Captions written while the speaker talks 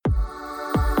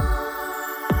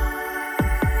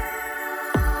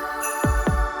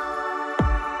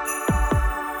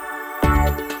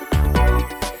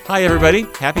Hi, everybody.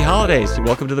 Happy holidays.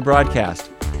 Welcome to the broadcast.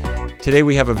 Today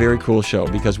we have a very cool show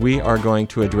because we are going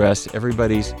to address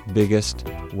everybody's biggest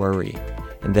worry,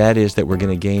 and that is that we're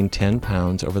going to gain 10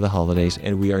 pounds over the holidays,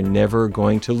 and we are never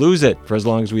going to lose it for as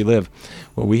long as we live.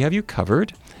 Well, we have you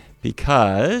covered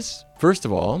because, first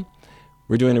of all,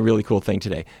 we're doing a really cool thing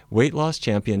today. Weight loss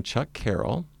champion Chuck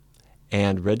Carroll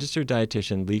and registered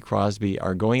dietitian Lee Crosby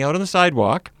are going out on the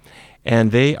sidewalk,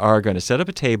 and they are going to set up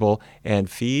a table and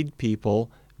feed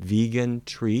people vegan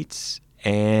treats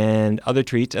and other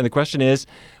treats. And the question is,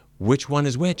 which one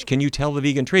is which? Can you tell the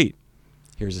vegan treat?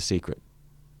 Here's a secret.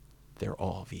 They're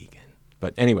all vegan.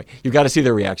 But anyway, you've got to see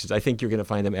their reactions. I think you're going to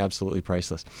find them absolutely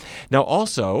priceless. Now,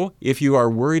 also, if you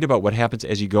are worried about what happens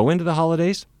as you go into the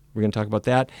holidays, we're going to talk about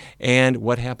that, and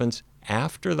what happens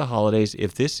after the holidays.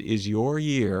 If this is your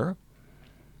year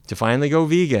to finally go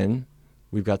vegan,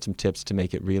 we've got some tips to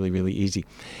make it really, really easy.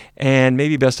 And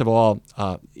maybe best of all,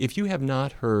 if you have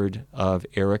not heard of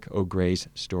Eric O'Gray's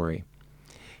story,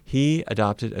 he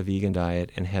adopted a vegan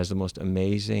diet and has the most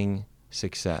amazing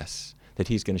success that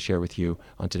he's going to share with you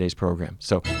on today's program.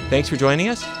 So thanks for joining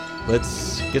us.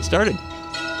 Let's get started.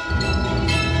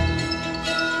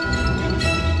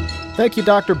 Thank you,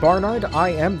 Dr. Barnard. I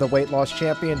am the weight loss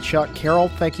champion, Chuck Carroll.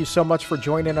 Thank you so much for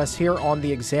joining us here on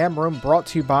the Exam Room, brought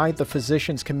to you by the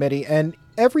Physicians Committee. And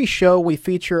every show we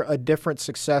feature a different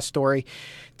success story.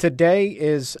 Today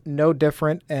is no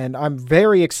different, and I'm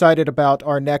very excited about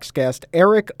our next guest,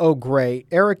 Eric O'Gray.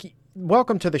 Eric,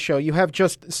 welcome to the show. You have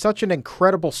just such an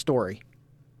incredible story.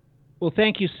 Well,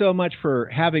 thank you so much for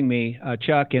having me,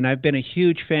 Chuck. And I've been a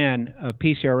huge fan of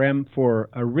PCRM for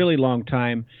a really long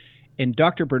time. And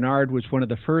Dr. Barnard was one of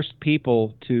the first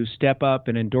people to step up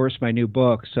and endorse my new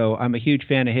book. So I'm a huge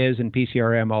fan of his and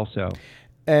PCRM also.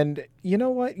 And you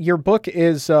know what? Your book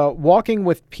is Walking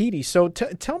with Petey. So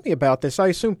tell me about this. I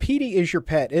assume Petey is your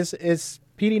pet. Is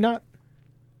Petey not?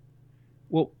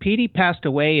 Well, Petey passed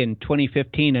away in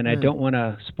 2015, and I don't want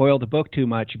to spoil the book too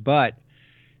much, but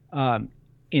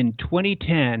in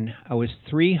 2010, I was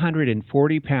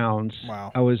 340 pounds.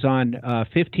 Wow. I was on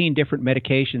 15 different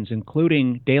medications,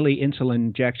 including daily insulin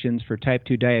injections for type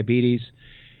 2 diabetes.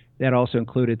 That also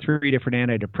included 3 different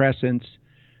antidepressants,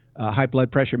 high blood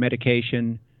pressure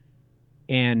medication,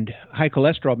 and high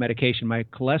cholesterol medication. My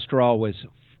cholesterol was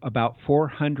about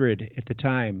 400 at the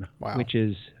time, wow, which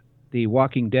is the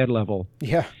Walking Dead level.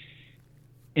 Yeah.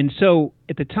 And so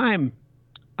at the time,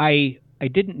 I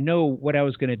didn't know what I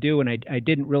was going to do, and I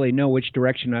didn't really know which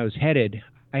direction I was headed.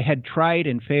 I had tried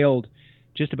and failed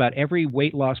just about every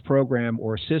weight loss program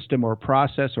or system or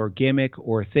process or gimmick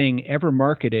or thing ever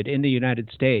marketed in the United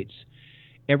States.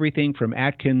 Everything from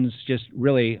Atkins, just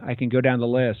really, I can go down the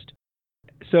list.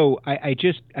 So I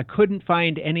couldn't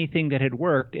find anything that had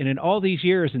worked. And in all these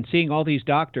years and seeing all these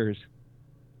doctors,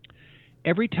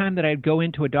 every time that I'd go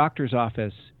into a doctor's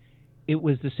office, it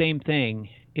was the same thing.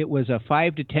 It was a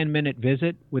 5 to 10 minute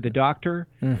visit with a doctor,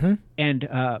 and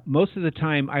most of the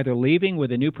time either leaving with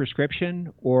a new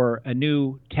prescription or a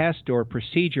new test or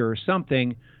procedure or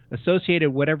something associated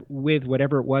with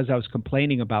whatever it was I was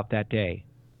complaining about that day.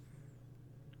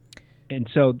 And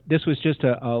so this was just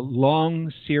a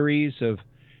long series of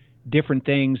different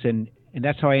things, and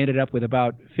that's how I ended up with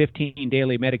about 15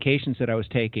 daily medications that I was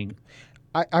taking.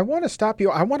 I want to stop you.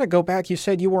 I want to go back. You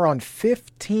said you were on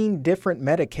 15 different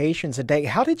medications a day.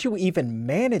 How did you even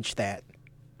manage that?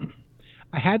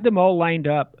 I had them all lined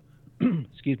up.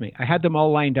 Excuse me. I had them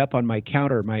all lined up on my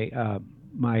counter,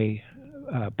 my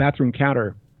bathroom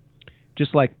counter,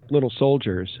 just like little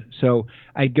soldiers. So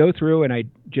I'd go through and I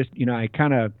just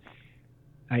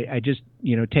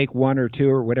take 1 or 2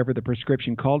 or whatever the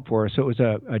prescription called for. So it was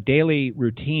a daily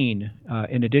routine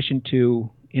in addition to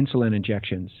insulin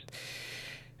injections.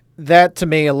 That, to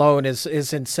me alone,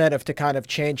 is incentive to kind of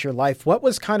change your life. What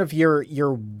was kind of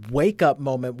your wake-up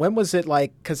moment? When was it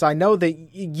like, because I know that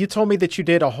you told me that you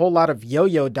did a whole lot of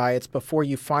yo-yo diets before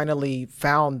you finally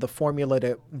found the formula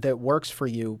that works for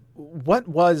you. What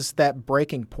was that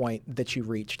breaking point that you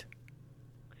reached?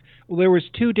 Well, there was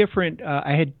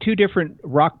I had 2 different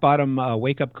rock-bottom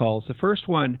wake-up calls. The first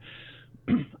one,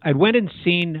 I went and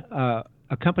seen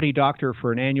a company doctor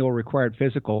for an annual required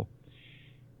physical.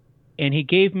 And he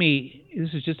gave me,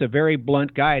 this is just a very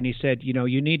blunt guy, and he said,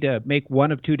 you need to make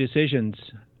one of 2 decisions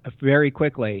very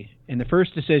quickly. And the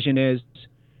first decision is,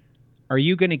 are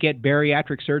you going to get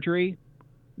bariatric surgery,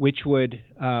 which would,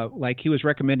 he was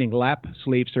recommending lap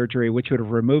sleeve surgery, which would have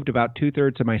removed about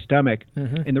 2/3 of my stomach.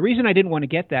 And the reason I didn't want to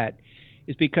get that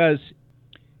is because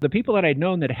the people that I'd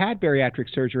known that had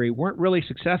bariatric surgery weren't really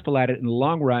successful at it in the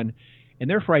long run, and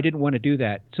therefore I didn't want to do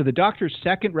that. So the doctor's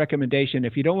second recommendation,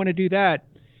 if you don't want to do that,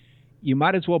 you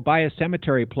might as well buy a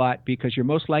cemetery plot because you're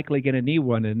most likely going to need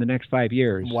one in the next 5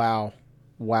 years. Wow.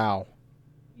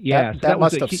 Yeah. That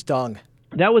must have stung.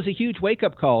 That was a huge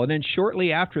wake-up call. And then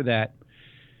shortly after that,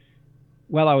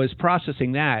 while I was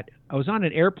processing that, I was on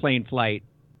an airplane flight,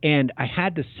 and I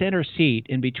had the center seat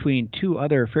in between two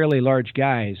other fairly large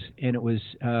guys. And it was,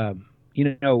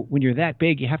 when you're that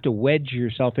big, you have to wedge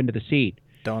yourself into the seat.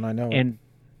 Don't I know? And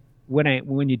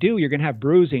when you do, you're going to have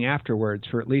bruising afterwards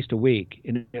for at least a week.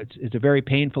 And it's a very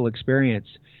painful experience.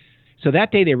 So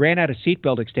that day they ran out of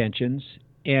seatbelt extensions,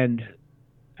 and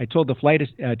I told the flight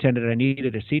attendant I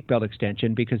needed a seatbelt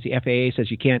extension because the FAA says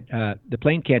the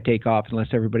plane can't take off unless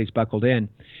everybody's buckled in.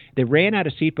 They ran out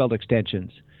of seatbelt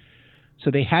extensions. So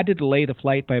they had to delay the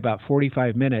flight by about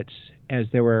 45 minutes as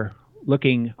they were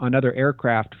looking on other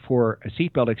aircraft for a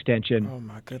seatbelt extension. Oh,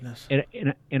 my goodness.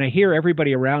 And I hear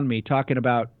everybody around me talking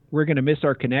about, we're going to miss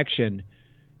our connection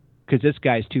because this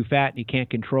guy's too fat and he can't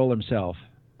control himself.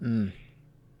 And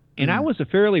I was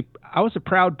a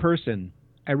proud person.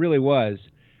 I really was.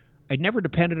 I'd never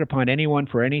depended upon anyone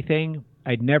for anything.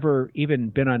 I'd never even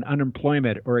been on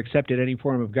unemployment or accepted any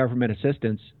form of government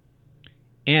assistance.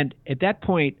 And at that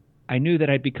point, I knew that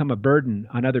I'd become a burden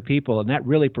on other people, and that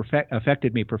really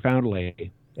affected me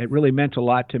profoundly. It really meant a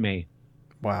lot to me.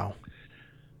 Wow.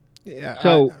 Yeah.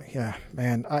 So,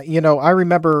 man. I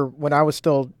remember when I was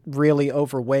still really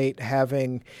overweight,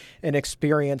 having an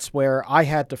experience where I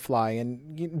had to fly,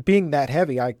 and being that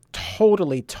heavy, I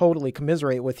totally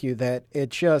commiserate with you that it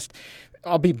just,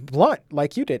 I'll be blunt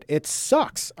like you did. It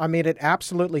sucks. I mean, it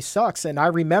absolutely sucks. And I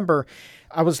remember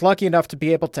I was lucky enough to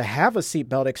be able to have a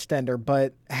seatbelt extender,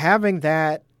 but having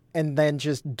that and then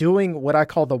just doing what I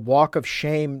call the walk of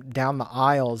shame down the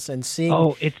aisles and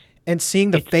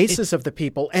seeing the faces of the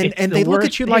people, and they look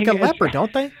at you like a leper,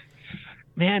 don't they?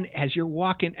 Man, as you're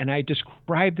walking, and I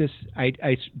describe this,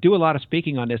 I do a lot of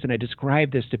speaking on this, and I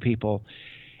describe this to people.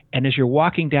 And as you're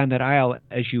walking down that aisle,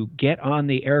 as you get on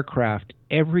the aircraft,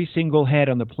 every single head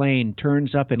on the plane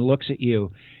turns up and looks at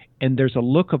you, and there's a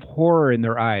look of horror in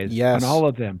their eyes on all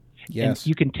of them. Yes. And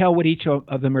you can tell what each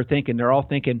of them are thinking. They're all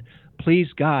thinking,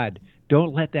 please, God,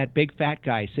 don't let that big fat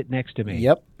guy sit next to me.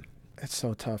 Yep. It's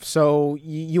so tough. So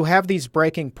you have these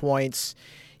breaking points.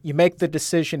 You make the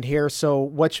decision here. So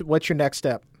what's your next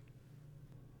step?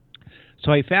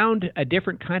 So I found a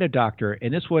different kind of doctor,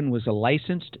 and this one was a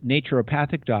licensed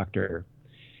naturopathic doctor.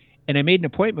 And I made an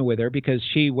appointment with her because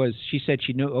she said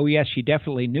she knew, oh yes, she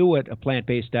definitely knew what a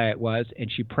plant-based diet was,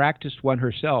 and she practiced one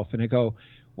herself. And I go,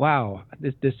 wow,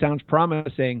 this sounds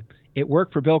promising. It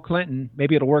worked for Bill Clinton.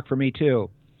 Maybe it'll work for me too.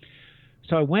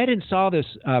 So I went and saw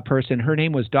this person. Her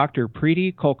name was Dr.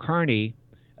 Preeti Kulkarni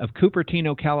of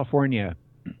Cupertino, California.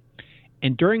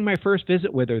 And during my first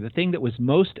visit with her, the thing that was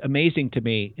most amazing to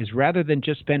me is rather than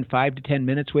just spend 5 to 10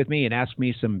 minutes with me and ask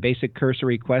me some basic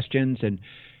cursory questions and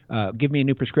give me a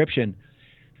new prescription,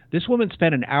 this woman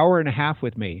spent an hour and a half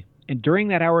with me. And during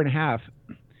that hour and a half,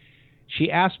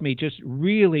 she asked me just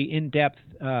really in-depth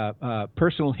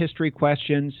personal history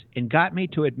questions and got me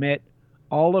to admit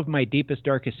all of my deepest,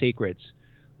 darkest secrets.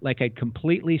 Like I'd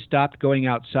completely stopped going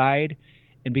outside,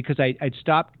 and because I'd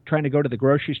stopped trying to go to the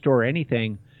grocery store or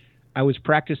anything, I was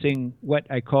practicing what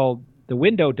I called the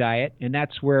window diet, and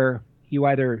that's where you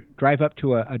either drive up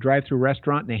to a drive-through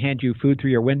restaurant and they hand you food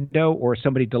through your window, or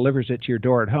somebody delivers it to your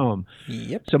door at home.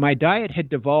 Yep. So my diet had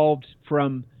devolved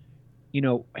from,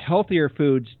 healthier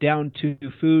foods down to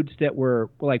foods that were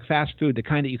like fast food, the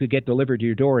kind that you could get delivered to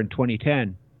your door in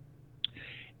 2010.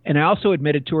 And I also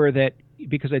admitted to her that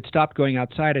because I'd stopped going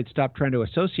outside, I'd stopped trying to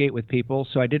associate with people,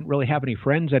 so I didn't really have any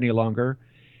friends any longer.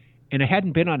 And I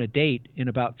hadn't been on a date in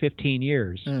about 15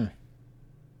 years.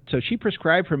 So she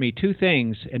prescribed for me 2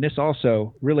 things, and this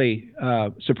also really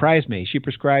surprised me. She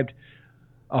prescribed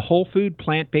a whole food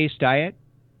plant-based diet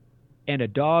and a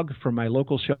dog from my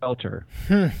local shelter.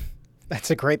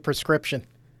 That's a great prescription.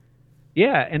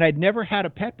 Yeah, and I'd never had a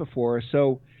pet before,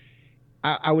 so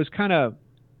I was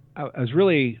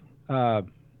really,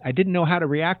 I didn't know how to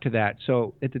react to that.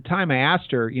 So at the time I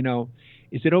asked her,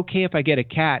 is it okay if I get a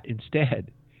cat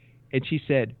instead? And she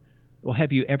said, well,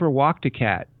 have you ever walked a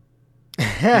cat?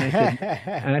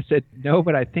 And I said, no,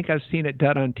 but I think I've seen it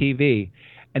done on TV.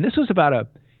 And this was about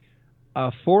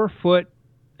a 4 foot,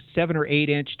 7 or 8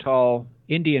 inch tall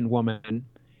Indian woman.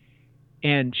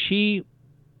 And she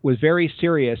was very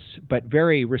serious, but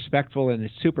very respectful and a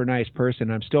super nice person.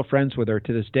 I'm still friends with her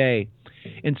to this day.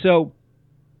 And so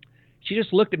she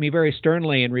just looked at me very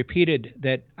sternly and repeated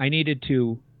that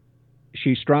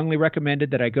she strongly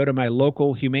recommended that I go to my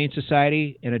local humane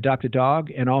society and adopt a dog,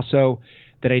 and also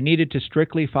that I needed to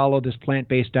strictly follow this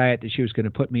plant-based diet that she was going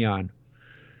to put me on.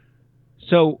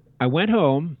 So I went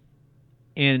home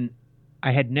And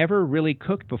I had never really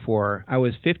cooked before. I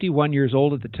was 51 years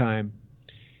old at the time,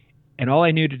 and all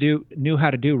I knew how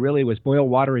to do really was boil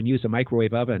water and use a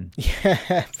microwave oven.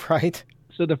 Yeah, right.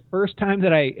 So the first time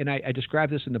that I describe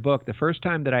this in the book, the first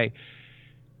time that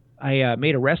I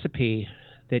made a recipe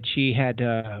that she had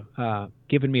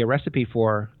given me a recipe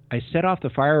for, I set off the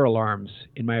fire alarms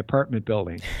in my apartment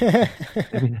building. I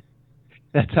mean,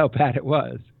 that's how bad it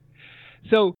was.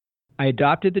 So I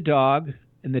adopted the dog,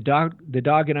 and the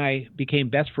dog and I became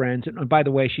best friends. And by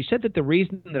the way, she said that the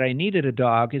reason that I needed a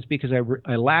dog is because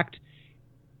I lacked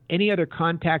any other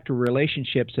contact or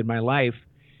relationships in my life,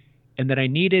 and that I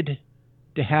needed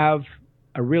to have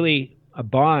a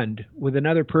bond with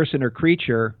another person or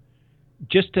creature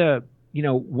just to,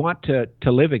 want to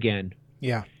live again.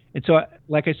 Yeah. And so,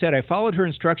 like I said, I followed her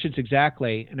instructions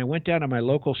exactly, and I went down to my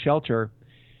local shelter,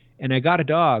 and I got a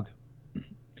dog.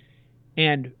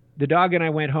 And the dog and I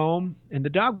went home, and the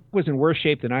dog was in worse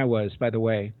shape than I was, by the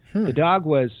way. The dog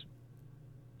was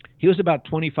about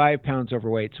 25 pounds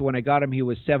overweight. So when I got him, he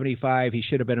was 75. He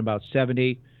should have been about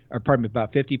 50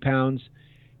 pounds.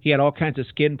 He had all kinds of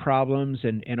skin problems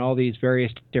and all these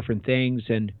various different things.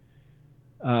 And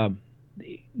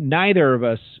neither of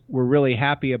us were really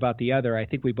happy about the other. I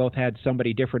think we both had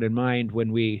somebody different in mind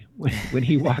when he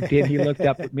walked in. He looked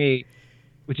up at me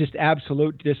with just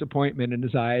absolute disappointment in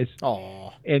his eyes.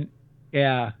 Aww. And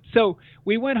yeah, so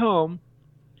we went home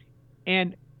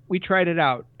and we tried it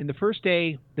out. And the first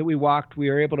day that we walked, we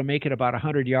were able to make it about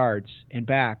 100 yards and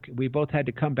back. We both had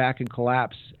to come back and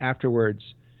collapse afterwards.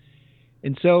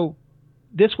 And so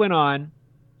this went on,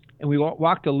 and we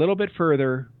walked a little bit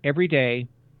further every day,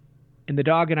 and the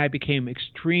dog and I became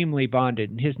extremely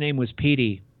bonded, and his name was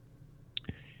Petey.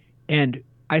 And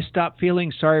I stopped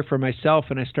feeling sorry for myself,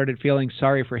 and I started feeling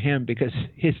sorry for him because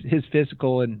his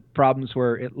physical and problems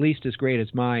were at least as great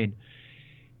as mine.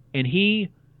 And he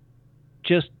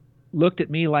just looked at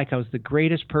me like I was the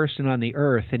greatest person on the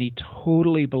earth, and he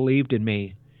totally believed in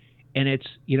me. And it's,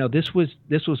 this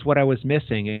was what I was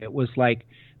missing. It was like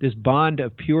this bond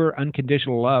of pure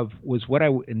unconditional love was what I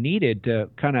needed to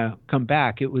kind of come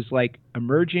back. It was like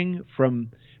emerging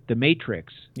from the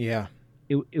matrix. Yeah.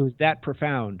 It was that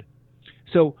profound.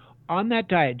 So on that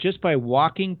diet, just by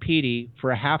walking Petey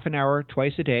for a half an hour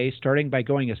twice a day, starting by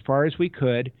going as far as we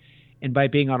could, and by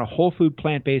being on a whole food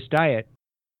plant-based diet,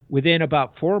 within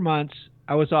about 4 months,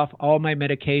 I was off all my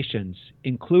medications,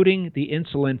 including the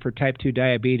insulin for type 2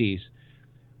 diabetes.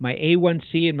 My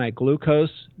A1C and my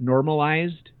glucose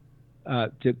normalized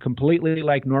to completely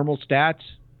like normal stats,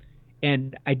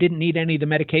 and I didn't need any of the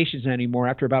medications anymore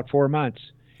after about 4 months.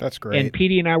 That's great. And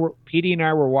Petey and I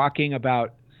were walking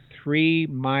about 3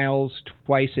 miles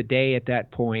twice a day at that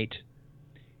point.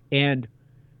 And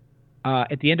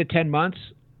at the end of 10 months,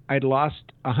 I'd lost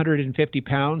 150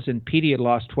 pounds, and Petey had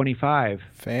lost 25.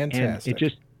 Fantastic. And it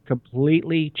just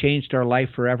completely changed our life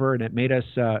forever, and it made us,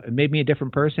 it made me a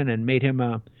different person and made him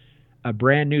a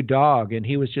brand new dog. And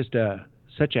he was just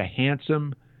such a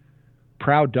handsome,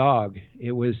 proud dog.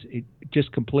 It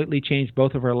just completely changed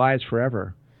both of our lives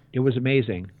forever. It was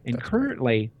amazing. And That's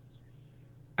currently, great.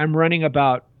 I'm running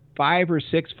about 5 or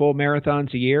 6 full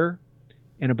marathons a year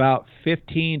and about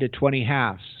 15 to 20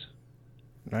 halves.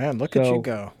 Man, look at you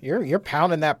go. You're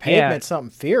pounding that pavement, something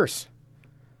fierce.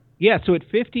 Yeah, so at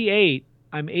 58,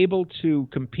 I'm able to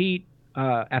compete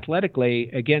athletically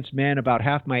against men about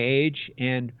half my age,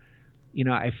 and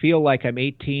I feel like I'm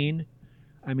 18.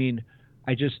 I mean,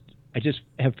 I just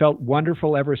have felt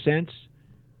wonderful ever since,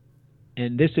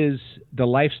 and this is the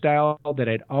lifestyle that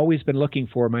I'd always been looking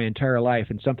for my entire life,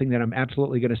 and something that I'm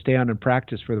absolutely going to stay on and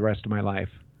practice for the rest of my life.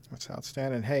 That's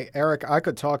outstanding. Hey, Eric, I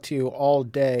could talk to you all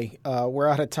day. We're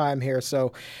out of time here.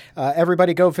 So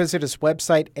everybody go visit his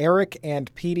website,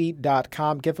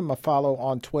 ericandpetey.com. Give him a follow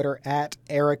on Twitter at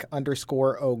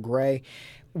Eric_O'Gray.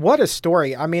 What a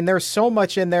story. I mean, there's so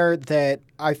much in there that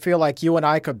I feel like you and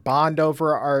I could bond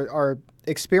over. Our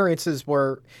experiences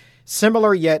were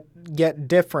similar yet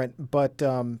different, but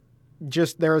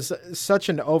just there's such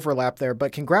an overlap there.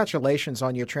 But congratulations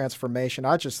on your transformation.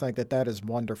 I just think that is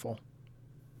wonderful.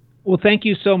 Well, thank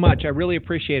you so much. I really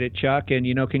appreciate it, Chuck. And,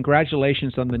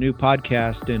 congratulations on the new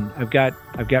podcast. And I've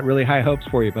got really high hopes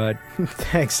for you, bud.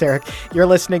 Thanks, Eric. You're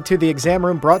listening to The Exam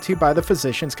Room, brought to you by the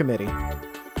Physicians Committee.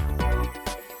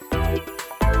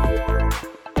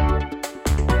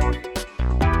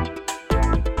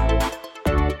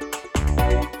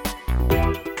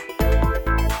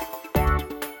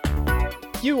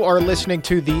 You You are listening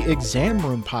to the Exam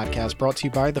Room podcast brought to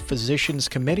you by the Physicians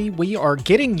Committee. We are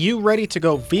getting you ready to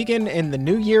go vegan in the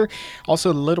new year.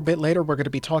 Also, a little bit later, we're going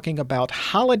to be talking about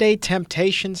holiday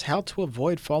temptations, how to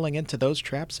avoid falling into those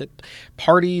traps at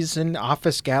parties and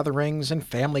office gatherings and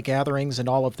family gatherings and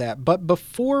all of that. But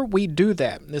before we do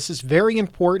that, this is very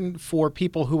important for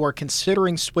people who are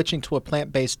considering switching to a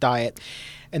plant-based diet,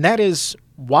 and that is,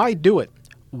 why do it?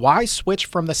 Why switch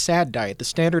from the SAD diet, the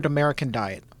standard American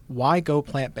diet? Why go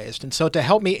plant-based? And so to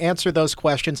help me answer those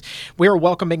questions, we are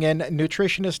welcoming in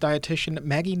nutritionist dietitian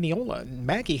Maggie Neal.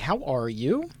 Maggie, how are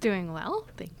you? Doing well,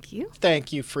 thank you.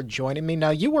 Thank you for joining me.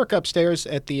 Now, you work upstairs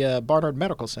at the Barnard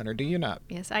Medical Center, do you not?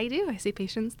 Yes, I do. I see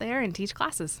patients there and teach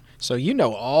classes. So you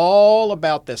know all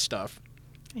about this stuff.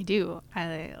 I do.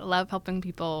 I love helping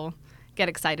people get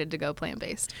excited to go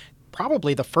plant-based.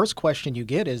 Probably the first question you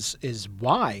get is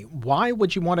why? Why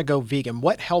would you want to go vegan?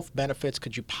 What health benefits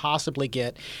could you possibly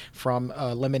get from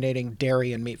eliminating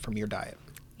dairy and meat from your diet?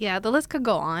 Yeah, the list could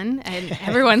go on, and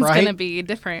everyone's Right? going to be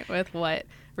different with what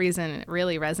reason it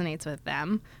really resonates with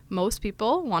them. Most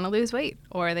people want to lose weight,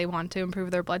 or they want to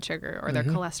improve their blood sugar or their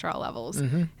cholesterol levels.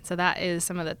 So that is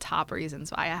some of the top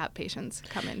reasons why I have patients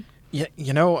come in. Yeah,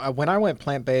 you know, when I went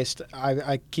plant-based,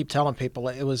 I keep telling people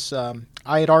it was,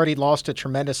 I had already lost a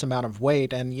tremendous amount of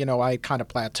weight, and, you know, I kind of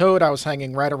plateaued. I was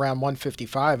hanging right around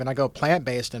 155, and I go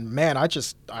plant-based, and man,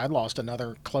 I lost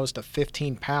another close to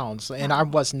 15 pounds, and I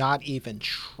was not even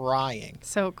trying.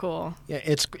 So cool. Yeah,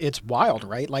 it's wild,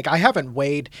 right? Like, I haven't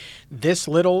weighed this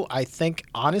little, I think,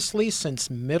 honestly, since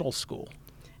middle school.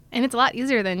 And it's a lot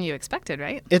easier than you expected,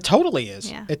 right? It totally is.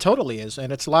 Yeah. It totally is.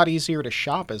 And it's a lot easier to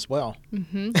shop as well.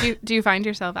 Do you find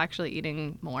yourself actually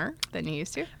eating more than you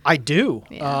used to? I do.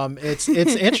 Yeah. It's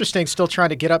interesting still trying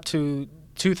to get up to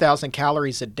 2,000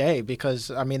 calories a day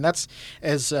because, I mean, that's,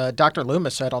 as Dr.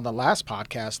 Loomis said on the last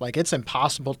podcast, like, it's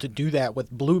impossible to do that with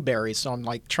blueberries. So I'm,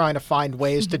 like, trying to find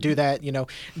ways to do that, you know,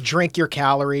 drink your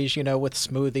calories, you know, with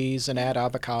smoothies and add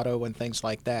avocado and things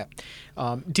like that.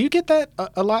 Do you get that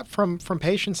a lot from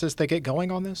patients as they get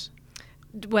going on this?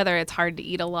 Whether it's hard to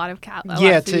eat a lot of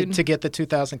food. To get the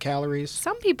 2,000 calories.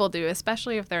 Some people do,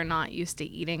 especially if they're not used to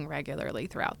eating regularly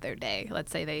throughout their day.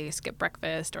 Let's say they skip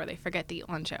breakfast or they forget to eat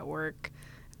lunch at work.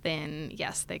 Then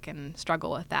yes, they can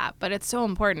struggle with that. But it's so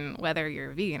important, whether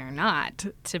you're vegan or not,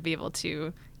 to be able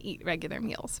to eat regular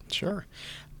meals. Sure.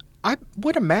 I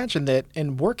would imagine that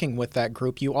in working with that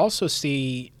group, you also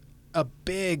see a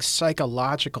big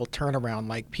psychological turnaround,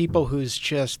 like people whose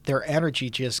just their energy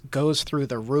just goes through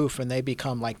the roof and they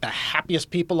become like the happiest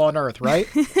people on earth, right?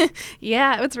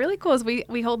 Yeah, what's really cool is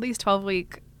we hold these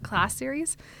 12-week class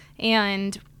series,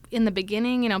 and in the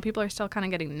beginning, you know, people are still kind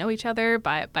of getting to know each other.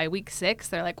 By week 6,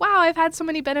 they're like, wow, I've had so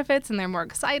many benefits, and they're more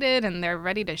excited, and they're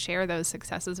ready to share those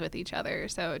successes with each other.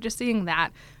 So just seeing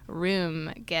that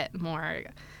room get more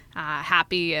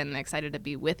happy and excited to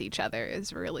be with each other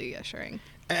is really assuring.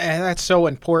 And that's so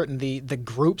important. The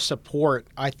group support,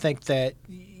 I think that,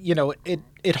 you know,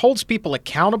 it holds people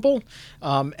accountable,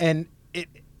 and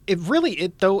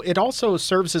it also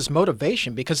serves as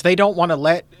motivation because they don't want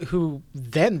to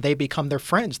they become their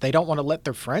friends. They don't want to let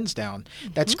their friends down.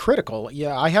 That's critical.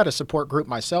 Yeah, I had a support group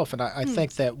myself, and I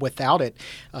think that without it,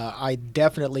 I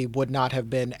definitely would not have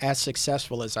been as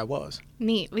successful as I was.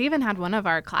 Neat. We even had one of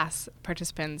our class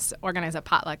participants organize a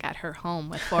potluck at her home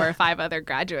with 4 or 5 other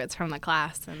graduates from the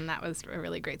class, and that was a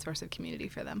really great source of community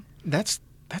for them. That's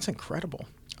incredible.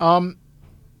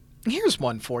 Here's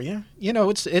one for you. You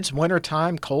know, it's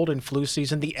wintertime, cold and flu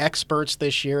season. The experts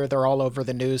this year, they're all over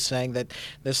the news saying that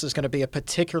this is going to be a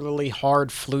particularly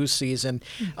hard flu season.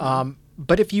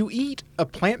 But if you eat a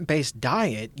plant-based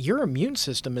diet, your immune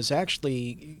system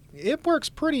it works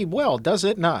pretty well, does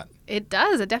it not? It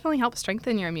does. It definitely helps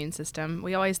strengthen your immune system.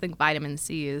 We always think vitamin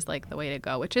C is like the way to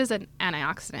go, which is an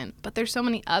antioxidant. But there's so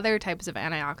many other types of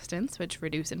antioxidants which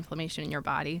reduce inflammation in your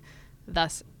body,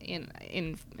 thus in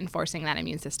enforcing that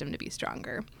immune system to be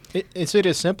stronger. Is it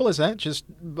as simple as that? Just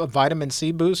a vitamin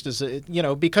C boost? Is it, you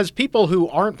know, because people who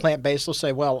aren't plant-based will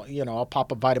say, well, you know, I'll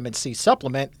pop a vitamin C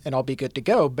supplement and I'll be good to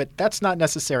go. But that's not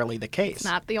necessarily the case. It's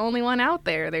not the only one out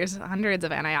there. There's hundreds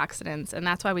of antioxidants. And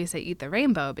that's why we say eat the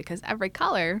rainbow, because every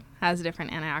color has a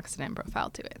different antioxidant profile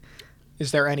to it.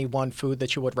 Is there any one food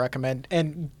that you would recommend?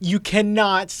 And you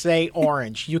cannot say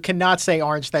orange. You cannot say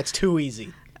orange. That's too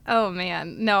easy. Oh,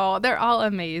 man. No, they're all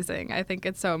amazing. I think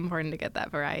it's so important to get that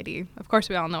variety. Of course,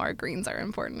 we all know our greens are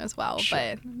important as well, Sure.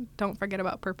 but don't forget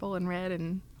about purple and red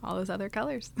and all those other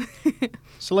colors.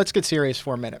 So let's get serious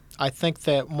for a minute. I think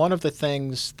that one of the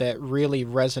things that really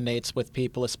resonates with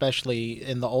people, especially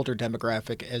in the older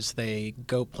demographic as they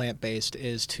go plant-based,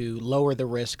 is to lower the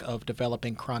risk of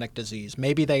developing chronic disease.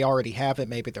 Maybe they already have it,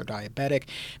 maybe they're diabetic,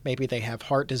 maybe they have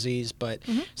heart disease, but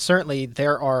certainly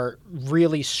there are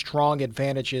really strong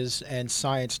advantages and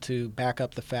science to back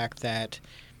up the fact that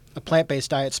a plant-based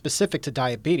diet specific to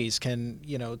diabetes can,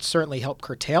 certainly help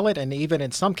curtail it and even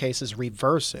in some cases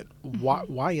reverse it.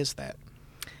 Why is that?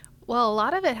 Well, a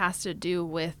lot of it has to do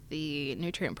with the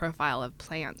nutrient profile of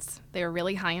plants. They're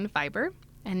really high in fiber,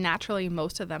 and naturally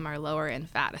most of them are lower in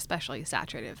fat, especially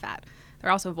saturated fat.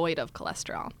 They're also void of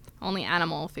cholesterol. Only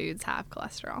animal foods have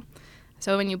cholesterol.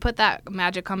 So when you put that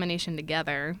magic combination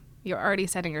together, you're already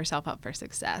setting yourself up for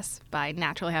success by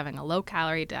naturally having a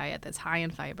low-calorie diet that's high in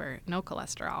fiber, no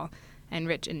cholesterol, and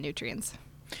rich in nutrients.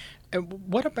 And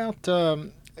what about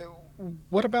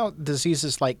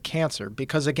diseases like cancer?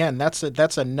 Because again,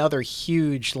 that's another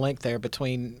huge link there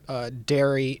between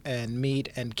dairy and meat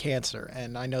and cancer.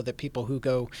 And I know that people who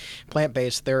go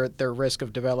plant-based, their risk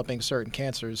of developing certain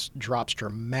cancers drops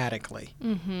dramatically.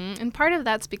 Mm-hmm. And part of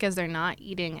that's because they're not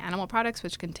eating animal products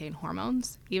which contain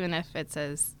hormones, even if it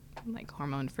says like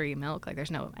hormone-free milk, like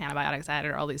there's no antibiotics added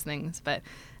or all these things, but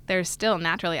there's still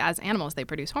naturally, as animals, they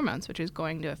produce hormones, which is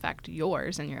going to affect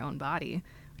yours and your own body,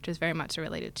 which is very much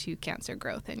related to cancer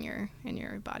growth in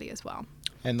your body as well.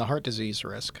 And the heart disease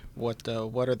risk, what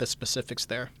are the specifics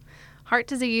there? Heart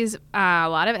disease, a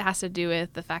lot of it has to do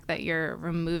with the fact that you're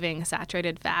removing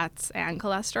saturated fats and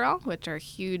cholesterol, which are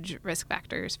huge risk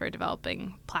factors for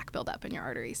developing plaque buildup in your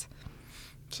arteries.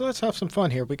 So let's have some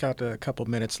fun here. We got a couple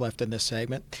minutes left in this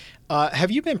segment.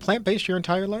 Have you been plant-based your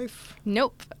entire life?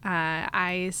 Nope.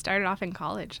 I started off in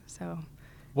college. So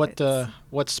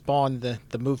what spawned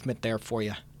the movement there for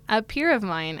you? A peer of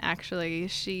mine, actually,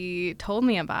 she told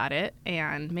me about it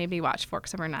and made me watch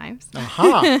Forks Over Knives.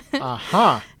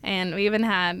 And we even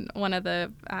had one of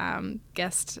the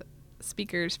guest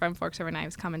speakers from Forks Over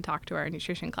Knives come and talk to our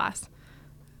nutrition class.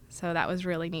 So that was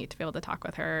really neat to be able to talk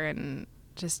with her and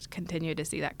just continue to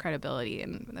see that credibility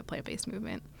in the plant-based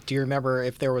movement. Do you remember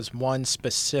if there was one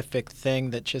specific thing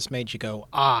that just made you go,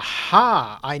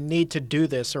 aha, I need to do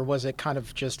this, or was it kind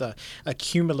of just a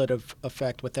cumulative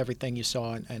effect with everything you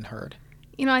saw and heard?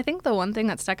 I think the one thing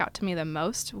that stuck out to me the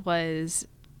most was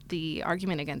the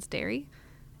argument against dairy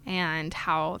and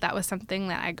how that was something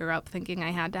that I grew up thinking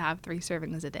I had to have 3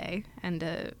 servings a day, and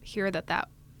to hear that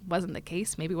wasn't the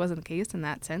case, maybe wasn't the case in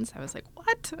that sense, I was like,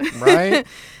 what? Right.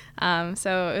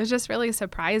 So it was just really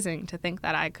surprising to think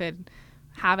that I could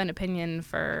have an opinion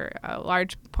for a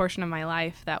large portion of my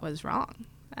life that was wrong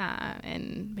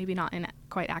and maybe not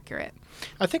quite accurate.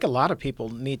 I think a lot of people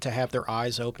need to have their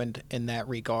eyes opened in that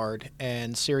regard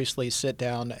and seriously sit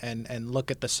down and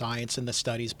look at the science and the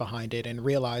studies behind it and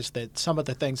realize that some of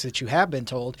the things that you have been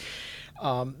told,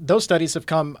 those studies have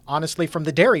come honestly from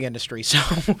the dairy industry.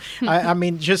 So, I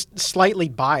mean, just slightly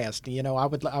biased. I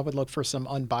would look for some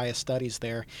unbiased studies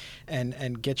there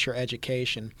and get your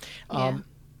education.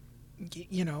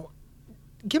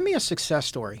 Give me a success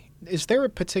story. Is there a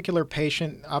particular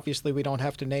patient, obviously we don't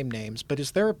have to name names, but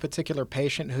is there a particular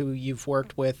patient who you've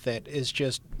worked with that is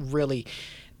just really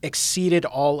exceeded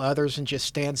all others and just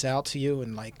stands out to you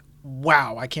and like,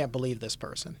 wow, I can't believe this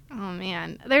person? Oh,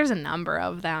 man. There's a number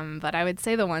of them, but I would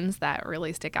say the ones that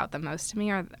really stick out the most to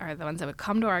me are the ones that would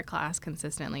come to our class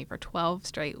consistently for 12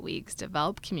 straight weeks,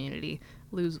 develop community,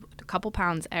 lose a couple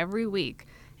pounds every week,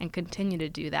 and continue to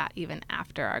do that even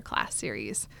after our class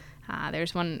series.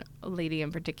 There's one lady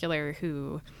in particular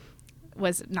who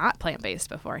was not plant-based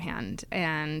beforehand,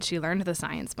 and she learned the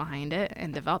science behind it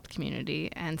and developed community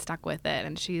and stuck with it,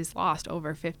 and she's lost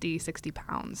over 50, 60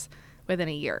 pounds within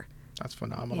a year. That's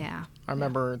phenomenal. Yeah. I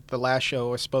remember the last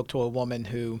show I spoke to a woman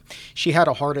who, she had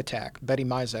a heart attack, Betty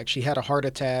Mizek. She had a heart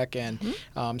attack and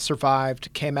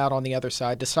survived, came out on the other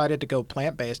side, decided to go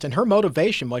plant-based. And her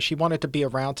motivation was she wanted to be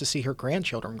around to see her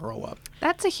grandchildren grow up.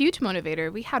 That's a huge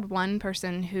motivator. We had one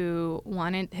person who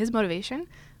his motivation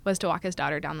was to walk his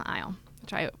daughter down the aisle,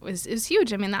 which was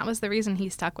huge. I mean, that was the reason he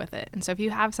stuck with it. And so if you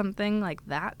have something like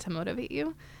that to motivate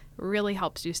you, really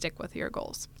helps you stick with your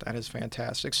goals. That is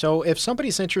fantastic. So if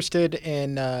somebody's interested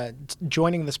in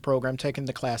joining this program, taking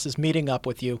the classes, meeting up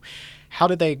with you, how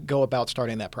do they go about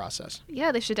starting that process?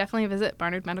 Yeah, they should definitely visit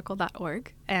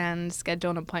barnardmedical.org and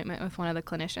schedule an appointment with one of the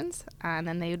clinicians, and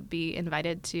then they would be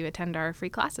invited to attend our free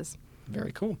classes.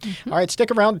 Very cool. All right,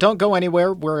 stick around. Don't go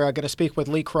anywhere. We're going to speak with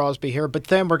Lee Crosby here, but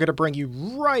then we're going to bring you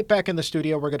right back in the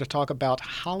studio. We're going to talk about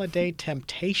holiday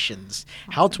temptations,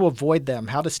 how to avoid them,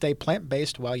 how to stay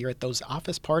plant-based while you're at those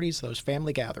office parties, those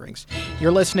family gatherings.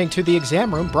 You're listening to The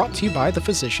Exam Room, brought to you by the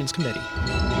Physicians Committee.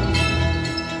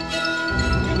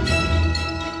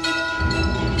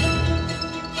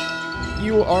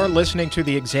 You are listening to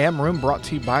The Exam Room, brought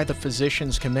to you by the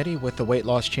Physicians Committee with the weight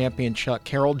loss champion Chuck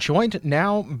Carroll, joined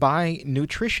now by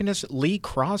nutritionist Lee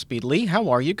Crosby. Lee, how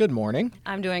are you? Good morning.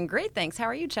 I'm doing great, thanks. How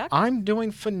are you, Chuck? I'm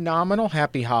doing phenomenal.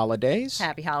 Happy holidays.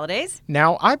 Happy holidays.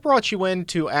 Now, I brought you in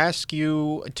to ask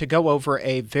you to go over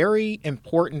a very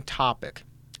important topic,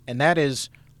 and that is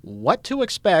what to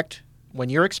expect when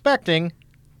you're expecting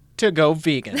to go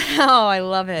vegan. Oh, I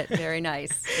love it. Very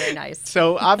nice. Very nice.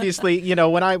 So obviously, you know,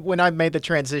 when I made the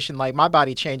transition, like my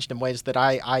body changed in ways that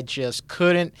I just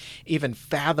couldn't even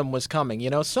fathom was coming. You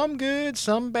know, some good,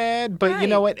 some bad, but Right. you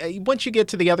know what? Once you get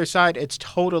to the other side, it's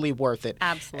totally worth it.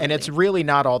 Absolutely. And it's really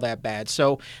not all that bad.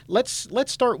 So let's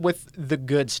start with the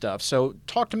good stuff. So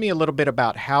talk to me a little bit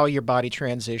about how your body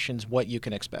transitions, what you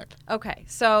can expect. Okay,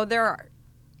 so there are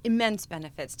immense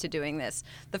benefits to doing this.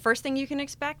 The first thing you can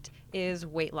expect is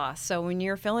weight loss. So when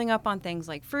you're filling up on things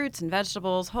like fruits and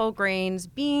vegetables, whole grains,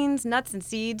 beans, nuts, and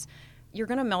seeds, you're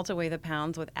going to melt away the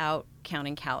pounds without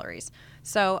counting calories.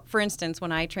 So, for instance,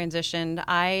 when I transitioned,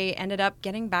 I ended up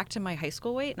getting back to my high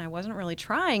school weight, and I wasn't really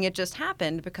trying. It just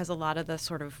happened because a lot of the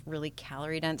sort of really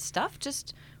calorie-dense stuff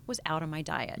just was out of my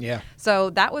diet. Yeah. So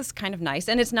that was kind of nice.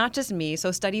 And it's not just me.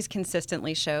 So studies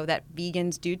consistently show that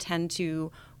vegans do tend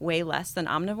to weigh less than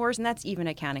omnivores, and that's even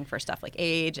accounting for stuff like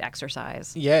age,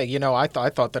 exercise. Yeah, you know, I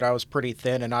thought that I was pretty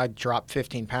thin, and I dropped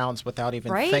 15 pounds without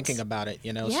even Right? thinking about it,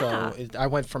 you know. Yeah. So I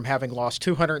went from having lost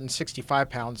 265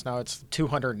 pounds, now it's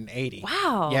 280.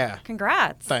 Wow. Yeah.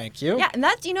 Congrats. Thank you. Yeah, and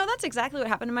that's, that's exactly what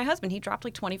happened to my husband. He dropped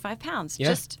like 25 pounds.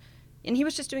 Yeah. And he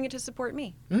was just doing it to support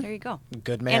me. There you go.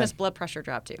 Good man. And his blood pressure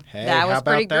dropped too. Hey, that how was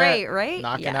about pretty that? great, right?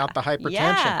 Knocking Yeah. out the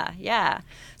hypertension. Yeah.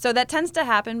 So that tends to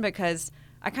happen because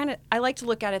I like to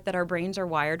look at it that our brains are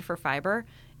wired for fiber,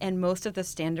 and most of the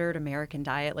standard American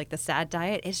diet, like the SAD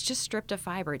diet, is just stripped of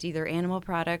fiber. It's either animal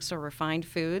products or refined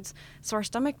foods. So our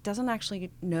stomach doesn't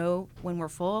actually know when we're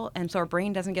full, and so our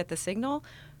brain doesn't get the signal.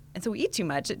 And so we eat too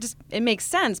much. It makes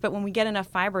sense, but when we get enough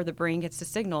fiber, the brain gets the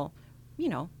signal,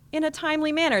 in a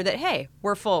timely manner that, hey,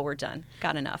 we're full, we're done,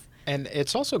 got enough. And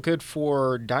it's also good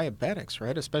for diabetics,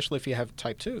 right? Especially if you have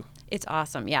type 2. It's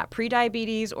awesome. Yeah,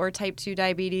 pre-diabetes or type 2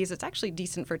 diabetes. It's actually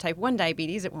decent for type 1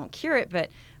 diabetes. It won't cure it,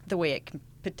 but the way it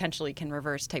potentially can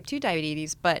reverse type 2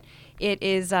 diabetes. But it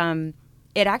is,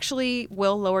 it actually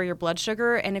will lower your blood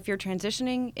sugar, and if you're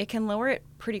transitioning, it can lower it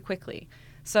pretty quickly.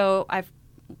 So I've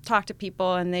talked to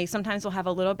people, and they sometimes will have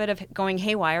a little bit of going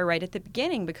haywire right at the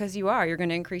beginning because you're going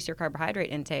to increase your carbohydrate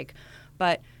intake.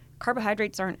 But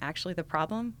carbohydrates aren't actually the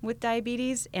problem with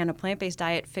diabetes, and a plant-based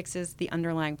diet fixes the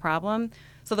underlying problem.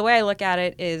 So the way I look at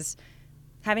it is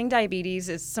having diabetes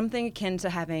is something akin to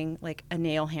having like a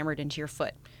nail hammered into your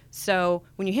foot. So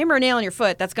when you hammer a nail in your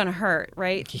foot, that's going to hurt,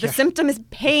 right? Yeah. The symptom is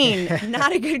pain,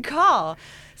 not a good call.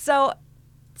 So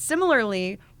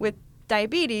similarly with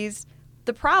diabetes,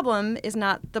 the problem is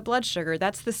not the blood sugar.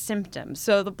 That's the symptom.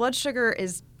 So the blood sugar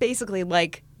is basically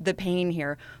like the pain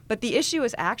here. But the issue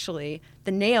is actually,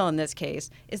 the nail in this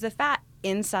case, is the fat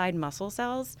inside muscle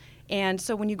cells. And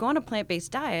so when you go on a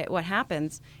plant-based diet, what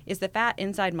happens is the fat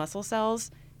inside muscle cells,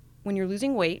 when you're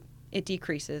losing weight, it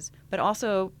decreases. But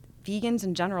also, vegans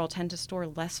in general tend to store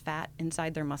less fat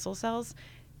inside their muscle cells.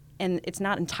 And it's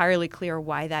not entirely clear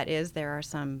why that is. There are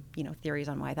some, theories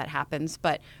on why that happens.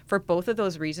 But for both of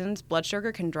those reasons, blood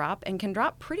sugar can drop, and can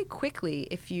drop pretty quickly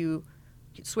if you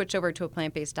switch over to a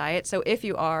plant-based diet. So if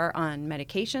you are on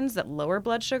medications that lower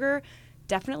blood sugar,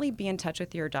 definitely be in touch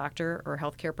with your doctor or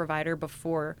healthcare provider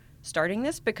before starting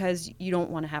this, because you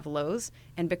don't want to have lows.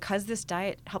 And because this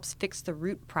diet helps fix the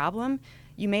root problem,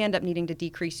 you may end up needing to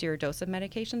decrease your dose of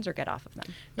medications or get off of them.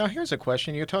 Now, here's a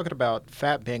question. You're talking about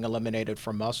fat being eliminated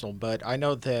from muscle, but I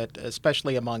know that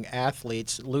especially among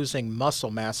athletes, losing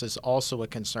muscle mass is also a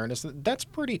concern. That's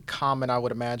pretty common, I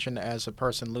would imagine, as a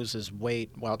person loses weight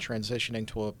while transitioning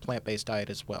to a plant-based diet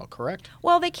as well, correct?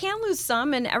 Well, they can lose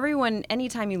some, and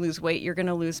anytime you lose weight, you're going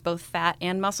to lose both fat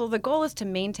and muscle. The goal is to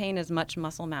maintain as much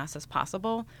muscle mass as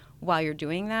possible while you're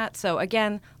doing that. So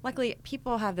again, luckily,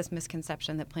 people have this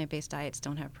misconception that plant-based diets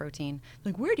don't have protein.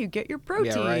 Like, where do you get your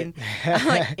protein? Yeah,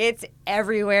 right. It's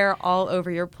everywhere, all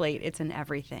over your plate. It's in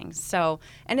everything. So,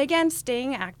 and again,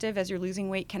 staying active as you're losing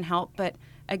weight can help, but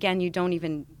again,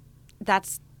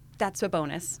 that's a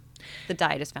bonus. the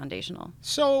diet is foundational.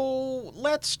 So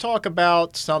let's talk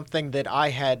about something that I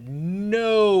had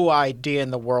no idea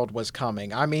in the world was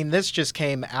coming. I mean, this just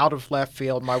came out of left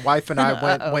field. My wife and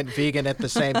I went vegan at the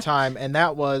same time, and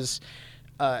that was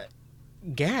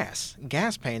gas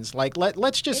pains. Like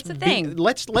let's just It's a thing.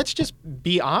 let's just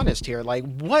be honest here. Like,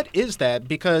 what is that?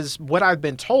 Because what I've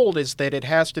been told is that it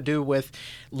has to do with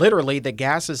literally the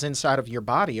gases inside of your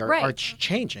body are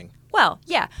changing. Well,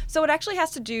 yeah. So it actually has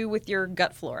to do with your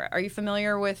gut flora. Are you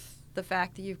familiar with the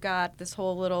fact that you've got this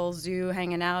whole little zoo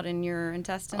hanging out in your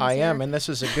intestines? I here? am, and this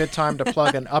is a good time to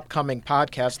plug an upcoming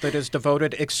podcast that is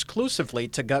devoted exclusively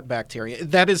to gut bacteria.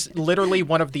 That is literally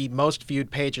one of the most viewed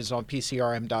pages on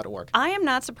PCRM.org. I am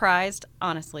not surprised,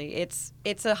 honestly.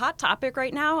 It's a hot topic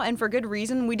right now, and for good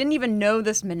reason. We didn't even know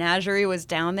this menagerie was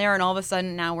down there, and all of a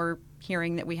sudden now we're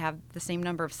hearing that we have the same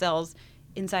number of cells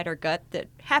inside our gut that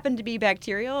happen to be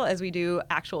bacterial as we do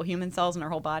actual human cells in our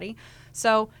whole body.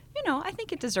 So, I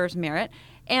think it deserves merit.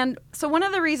 And so one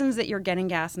of the reasons that you're getting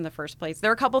gas in the first place,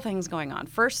 there are a couple things going on.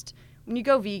 First, when you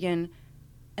go vegan,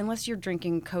 unless you're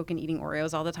drinking Coke and eating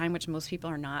Oreos all the time, which most people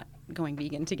are not going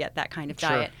vegan to get that kind of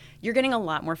diet, you're getting a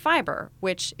lot more fiber,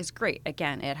 which is great.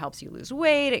 Again, it helps you lose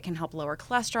weight. It can help lower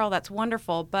cholesterol. That's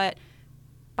wonderful. But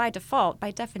by default,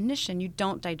 by definition, you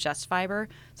don't digest fiber.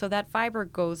 So that fiber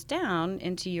goes down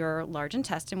into your large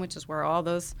intestine, which is where all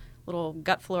those little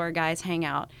gut flora guys hang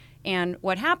out. And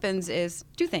what happens is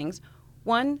two things.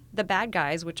 One, the bad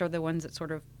guys, which are the ones that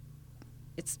sort of,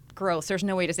 it's gross. There's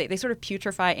no way to say it. They sort of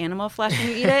putrefy animal flesh when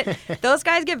you eat it. Those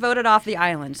guys get voted off the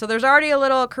island. So there's already a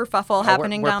little kerfuffle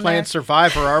happening down there. We're playing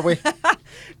Survivor, are we?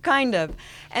 Kind of.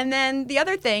 And then the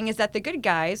other thing is that the good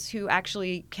guys who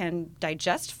actually can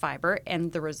digest fiber,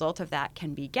 and the result of that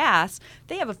can be gas,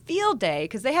 they have a field day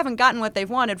because they haven't gotten what they've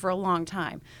wanted for a long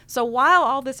time. So while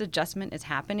all this adjustment is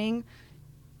happening,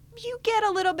 you get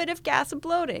a little bit of gas and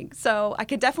bloating. So I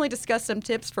could definitely discuss some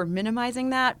tips for minimizing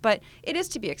that, but it is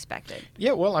to be expected.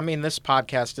 Yeah, well, I mean, this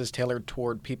podcast is tailored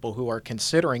toward people who are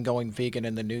considering going vegan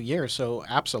in the new year. So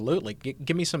absolutely.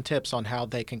 Give me some tips on how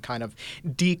they can kind of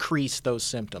decrease those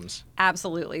symptoms.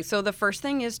 Absolutely. So the first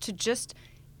thing is to just,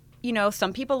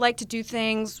 some people like to do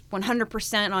things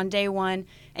 100% on day one,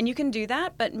 and you can do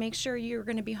that, but make sure you're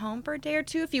going to be home for a day or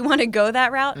two if you want to go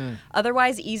that route.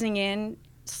 Otherwise, easing in,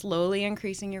 slowly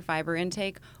increasing your fiber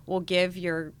intake will give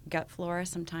your gut flora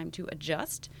some time to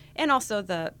adjust, and also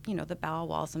the bowel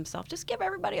walls themselves. Just give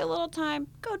everybody a little time.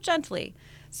 Go gently.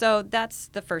 So that's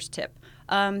the first tip.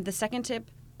 The second tip,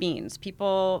 beans.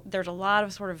 There's a lot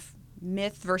of sort of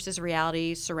myth versus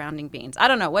reality surrounding beans. I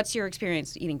don't know. What's your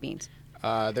experience eating beans?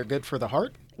 They're good for the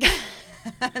heart.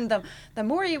 And the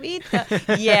more you eat,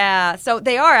 yeah. So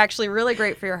they are actually really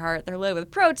great for your heart. They're loaded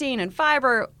with protein and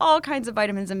fiber, all kinds of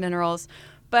vitamins and minerals.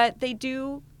 But they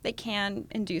can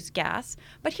induce gas.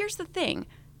 But here's the thing.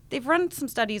 They've run some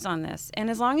studies on this. And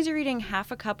as long as you're eating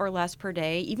half a cup or less per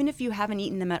day, even if you haven't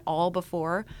eaten them at all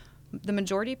before, the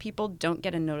majority of people don't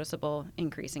get a noticeable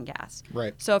increase in gas.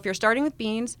 Right. So if you're starting with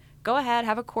beans, go ahead,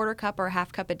 have a quarter cup or a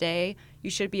half cup a day. You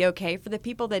should be okay. For the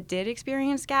people that did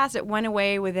experience gas, it went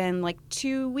away within like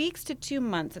 2 weeks to 2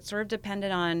 months. It sort of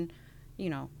depended on,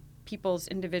 people's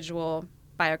individual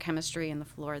biochemistry and the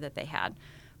flora that they had.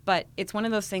 But it's one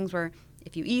of those things where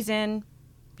if you ease in,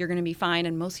 you're going to be fine,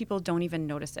 and most people don't even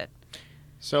notice it.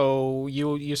 So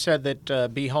you said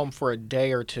that be home for a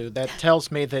day or two. That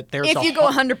tells me that there's if you go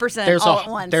 100% all at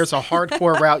once. There's a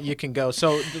hardcore route you can go.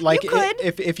 So like you could.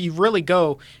 If you really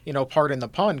go, pardon the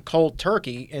pun, cold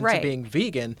turkey into being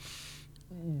vegan.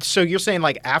 So you're saying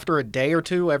like after a day or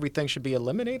two, everything should be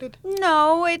eliminated?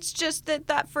 No, it's just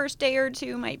that first day or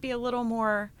two might be a little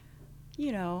more,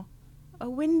 a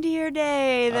windier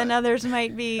day than others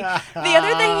might be. The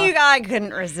other thing I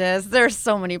couldn't resist. There's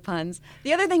so many puns.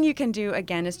 The other thing you can do,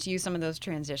 again, is to use some of those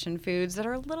transition foods that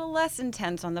are a little less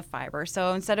intense on the fiber.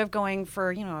 So instead of going for,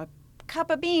 a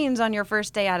cup of beans on your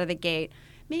first day out of the gate,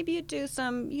 maybe you do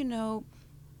some,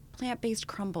 plant-based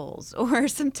crumbles or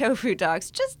some tofu dogs.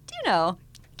 Just,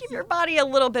 give your body a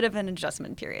little bit of an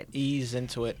adjustment period. Ease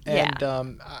into it. Yeah.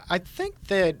 And I think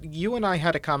that you and I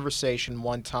had a conversation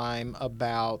one time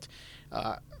about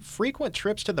frequent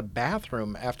trips to the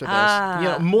bathroom after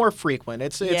this. More frequent.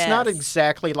 It's not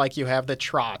exactly like you have the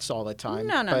trots all the time.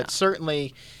 But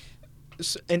certainly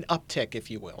an uptick,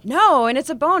 if you will. No, and it's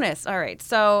a bonus. All right.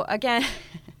 So again,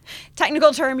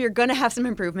 technical term, you're going to have some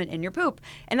improvement in your poop.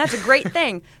 And that's a great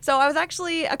thing. So I was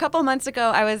actually, a couple months ago,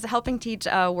 I was helping teach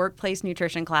a workplace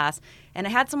nutrition class. And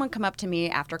I had someone come up to me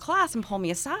after class and pull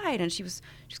me aside. And she was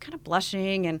kind of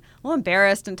blushing and a little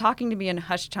embarrassed and talking to me in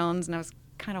hushed tones. And I was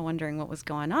kind of wondering what was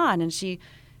going on. And she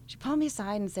pulled me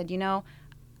aside and said,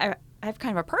 I have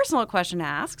kind of a personal question to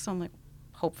ask. So I'm like,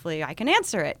 hopefully I can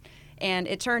answer it. And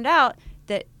it turned out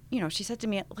that, she said to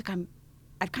me, look,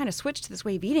 I've kind of switched to this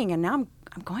way of eating, and now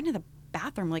I'm going to the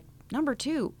bathroom like number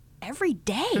 2 every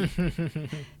day.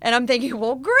 And I'm thinking,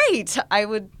 well, great. I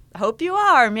would hope you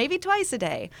are, maybe twice a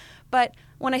day. But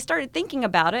when I started thinking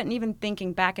about it, and even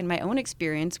thinking back in my own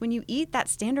experience, when you eat that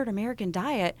standard American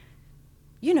diet,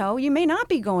 you may not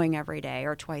be going every day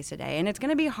or twice a day, and it's going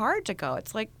to be hard to go.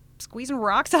 It's like squeezing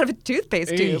rocks out of a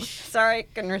toothpaste tube. Sorry,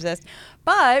 couldn't resist.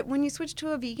 But when you switch to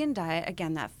a vegan diet,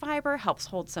 again, that fiber helps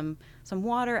hold some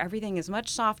water. Everything is much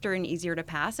softer and easier to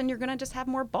pass, and you're going to just have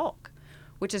more bulk,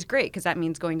 which is great because that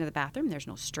means going to the bathroom, there's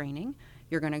no straining.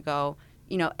 You're going to go,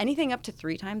 anything up to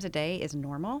 3 times a day is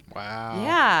normal. Wow.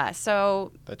 Yeah,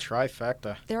 so the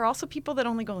trifecta. There are also people that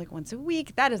only go like once a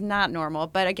week. That is not normal.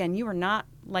 But again, you are not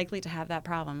likely to have that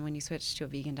problem when you switch to a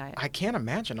vegan diet. I can't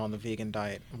imagine on the vegan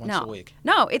diet once a week.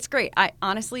 No, it's great.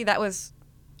 Honestly, that was,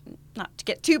 not to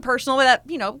get too personal, but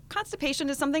that, constipation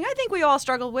is something I think we all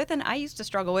struggle with, and I used to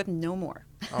struggle with no more.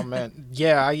 Oh, man.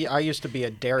 Yeah, I used to be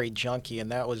a dairy junkie,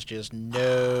 and that was just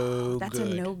no That's good.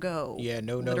 That's a no-go. Yeah,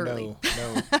 no.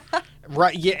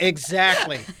 Right, yeah,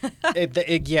 exactly.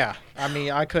 Yeah, I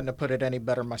mean, I couldn't have put it any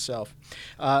better myself.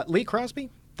 Lee Crosby,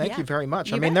 thank you very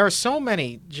much. There are so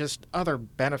many just other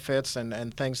benefits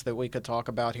and things that we could talk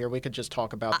about here. We could just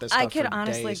talk about this stuff I could for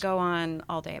honestly days. go on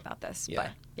all day about this, but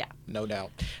yeah. No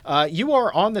doubt. You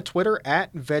are on the Twitter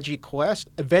at Veggie_Quest,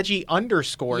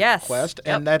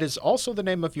 and that is also the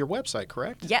name of your website,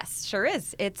 correct? Yes, sure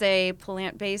is. It's a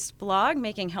plant-based blog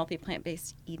making healthy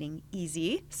plant-based eating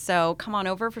easy. So come on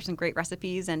over for some great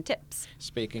recipes and tips.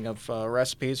 Speaking of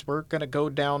recipes, we're going to go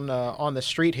down on the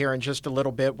street here in just a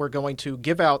little bit. We're going to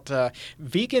give out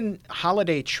vegan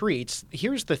holiday treats.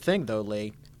 Here's the thing, though,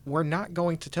 Lee. We're not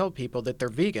going to tell people that they're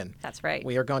vegan. That's right.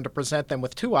 We are going to present them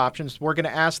with 2 options. We're going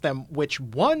to ask them which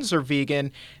ones are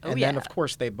vegan, and then, of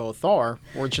course, they both are.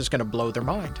 We're just going to blow their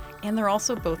mind. And they're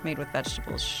also both made with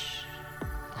vegetables. Shh.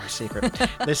 Our secret.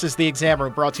 This is The Exam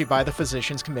Room, brought to you by the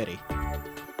Physicians Committee.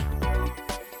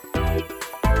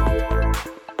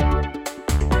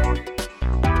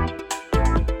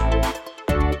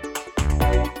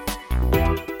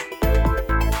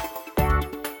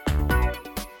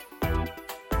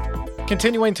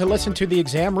 Continuing to listen to The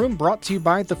Exam Room, brought to you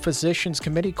by the Physicians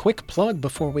Committee. Quick plug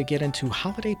before we get into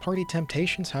holiday party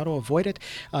temptations, how to avoid it.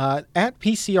 At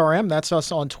PCRM, that's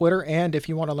us on Twitter. And if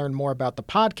you want to learn more about the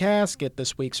podcast, get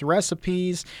this week's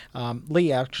recipes.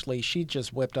 Lee, actually, she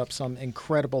just whipped up some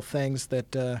incredible things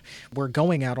that we're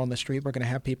going out on the street. We're going to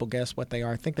have people guess what they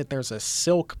are. I think that there's a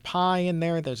silk pie in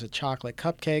there. There's a chocolate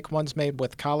cupcake. One's made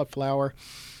with cauliflower.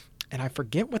 And I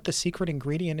forget what the secret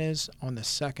ingredient is on the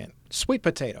second. Sweet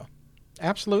potato.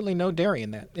 Absolutely no dairy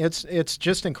in that. It's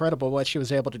just incredible what she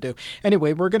was able to do.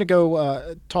 Anyway, we're going to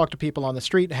go talk to people on the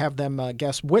street, have them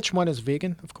guess which one is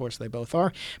vegan. Of course, they both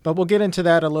are. But we'll get into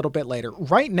that a little bit later.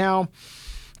 Right now,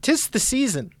 'tis the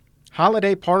season.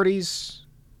 Holiday parties,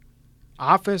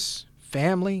 office,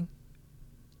 family.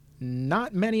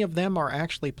 Not many of them are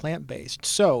actually plant-based.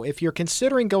 So if you're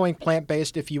considering going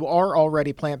plant-based, if you are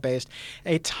already plant-based,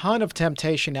 a ton of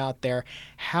temptation out there.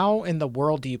 How in the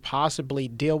world do you possibly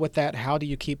deal with that? How do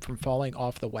you keep from falling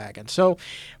off the wagon? So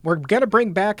we're going to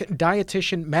bring back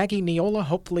dietitian Maggie Neola,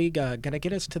 hopefully going to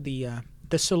get us to the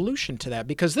solution to that,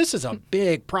 because this is a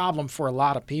big problem for a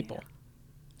lot of people.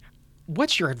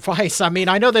 What's your advice? I mean,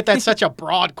 I know that that's such a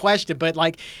broad question, but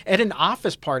like at an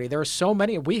office party, there are so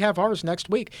many. We have ours next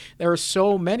week. There are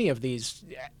so many of these.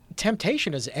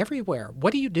 Temptation is everywhere.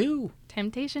 What do you do?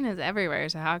 Temptation is everywhere,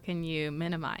 so how can you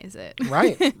minimize it?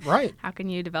 Right. How can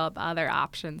you develop other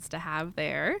options to have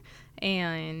there,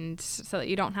 and so that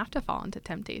you don't have to fall into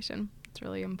temptation? It's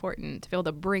really important to be able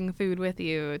to bring food with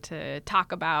you, to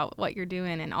talk about what you're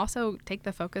doing, and also take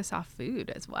the focus off food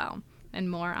as well, and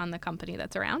more on the company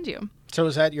that's around you. So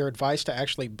is that your advice, to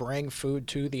actually bring food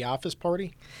to the office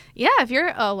party? Yeah, if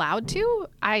you're allowed to,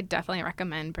 I definitely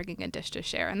recommend bringing a dish to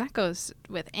share. And that goes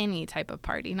with any type of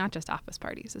party, not just office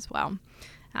parties as well.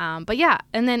 But yeah,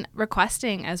 and then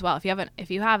requesting as well. If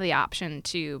you have the option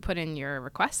to put in your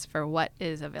requests for what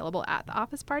is available at the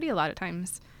office party, a lot of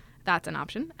times that's an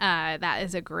option. That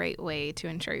is a great way to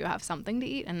ensure you have something to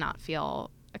eat and not feel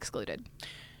excluded.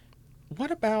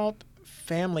 What about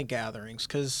family gatherings?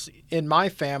 Because in my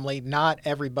family, not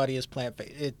everybody is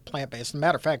plant-based. As a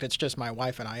matter of fact, it's just my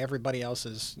wife and I. Everybody else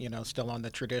is, still on the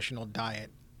traditional diet.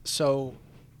 So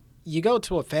you go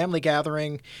to a family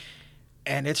gathering.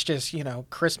 And it's just,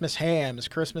 Christmas hams,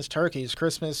 Christmas turkeys,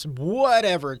 Christmas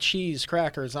whatever, cheese,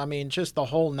 crackers. I mean, just the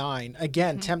whole nine.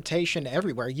 Again, temptation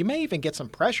everywhere. You may even get some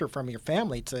pressure from your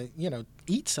family to,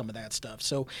 eat some of that stuff.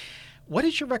 So what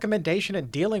is your recommendation in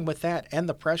dealing with that and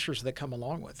the pressures that come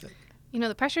along with it?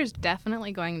 The pressure is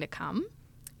definitely going to come.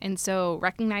 And so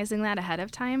recognizing that ahead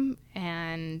of time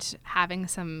and having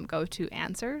some go-to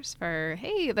answers for,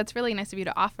 hey, that's really nice of you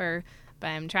to offer, but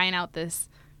I'm trying out this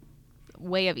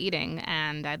way of eating,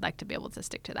 and I'd like to be able to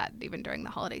stick to that even during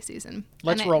the holiday season.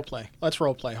 Let's role play.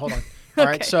 Hold on. All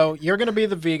right, so you're going to be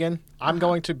the vegan. I'm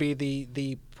going to be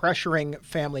the pressuring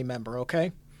family member,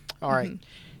 okay? All right.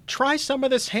 Try some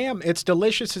of this ham. It's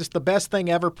delicious. It's the best thing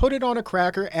ever. Put it on a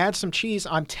cracker. Add some cheese.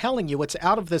 I'm telling you, it's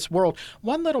out of this world.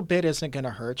 One little bit isn't going to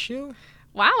hurt you.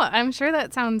 Wow, I'm sure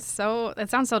that sounds so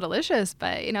delicious,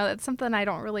 but that's something I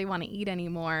don't really want to eat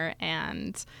anymore,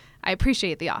 and I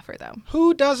appreciate the offer though.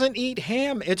 Who doesn't eat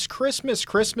ham? It's Christmas.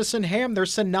 Christmas and ham, they're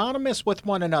synonymous with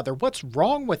one another. What's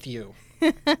wrong with you?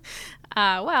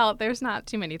 Well, there's not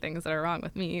too many things that are wrong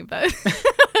with me, but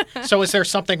So is there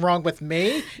something wrong with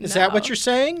me? Is that what you're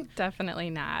saying? Definitely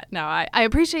not. No, I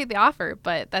appreciate the offer,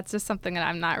 but that's just something that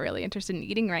I'm not really interested in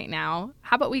eating right now.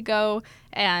 How about we go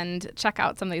and check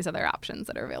out some of these other options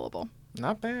that are available?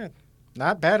 Not bad.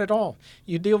 Not bad at all.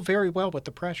 You deal very well with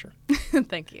the pressure.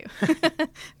 Thank you. I've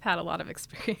had a lot of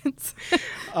experience.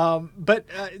 But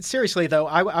seriously, though,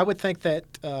 I would think that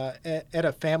at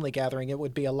a family gathering, it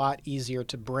would be a lot easier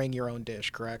to bring your own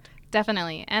dish, correct?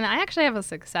 Definitely. And I actually have a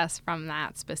success from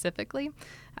that specifically.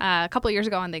 A couple of years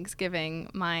ago on Thanksgiving,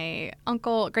 my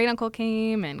great uncle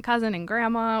came, and cousin and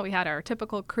grandma. We had our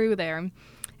typical crew there.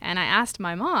 And I asked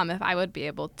my mom if I would be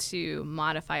able to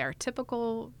modify our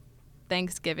typical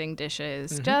Thanksgiving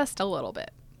dishes just a little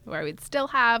bit, where we'd still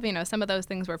have, some of those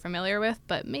things we're familiar with,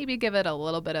 but maybe give it a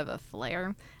little bit of a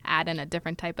flair, add in a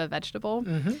different type of vegetable.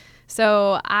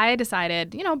 So I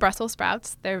decided, Brussels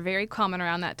sprouts, they're very common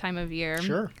around that time of year.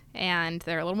 Sure. And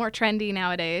they're a little more trendy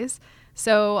nowadays.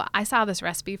 So I saw this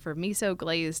recipe for miso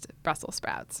glazed Brussels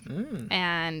sprouts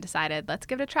and decided, let's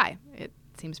give it a try. It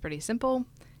seems pretty simple,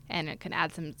 and it can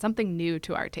add something new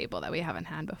to our table that we haven't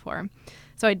had before.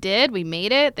 So I did. We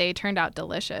made it. They turned out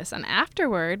delicious. And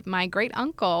afterward, my great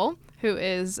uncle, who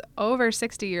is over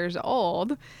 60 years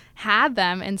old, had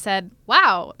them and said,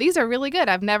 wow, these are really good.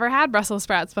 I've never had Brussels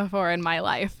sprouts before in my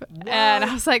life. What? And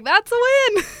I was like, that's a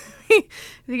win.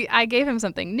 I gave him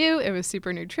something new. It was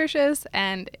super nutritious,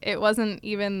 and it wasn't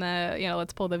even the,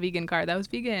 let's pull the vegan card. That was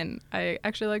vegan. I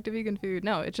actually like the vegan food.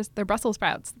 No, it's just they're Brussels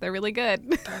sprouts. They're really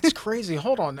good. That's crazy.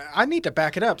 Hold on. I need to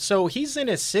back it up. So he's in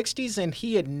his 60s, and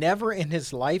he had never in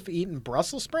his life eaten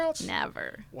Brussels sprouts?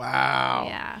 Never. Wow.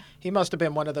 Yeah. He must have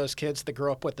been one of those kids that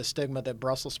grew up with the stigma that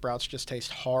Brussels sprouts just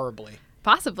taste horribly.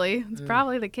 Possibly. It's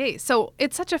probably the case. So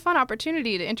it's such a fun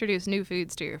opportunity to introduce new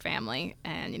foods to your family,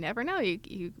 and you never know.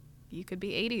 You could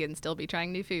be 80 and still be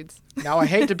trying new foods. Now, I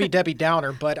hate to be Debbie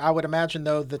Downer, but I would imagine,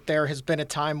 though, that there has been a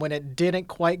time when it didn't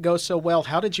quite go so well.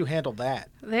 How did you handle that?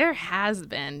 There has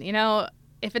been.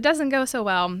 If it doesn't go so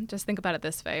well, just think about it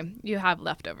this way. You have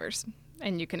leftovers,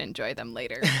 and you can enjoy them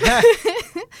later.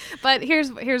 But here's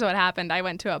what happened. I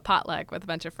went to a potluck with a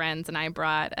bunch of friends, and I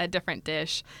brought a different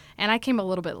dish, and I came a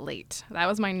little bit late. That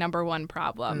was my number one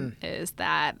problem, is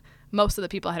that most of the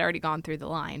people had already gone through the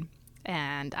line.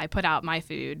 And I put out my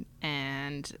food,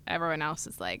 and everyone else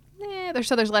is like,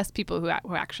 there's less people who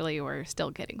actually were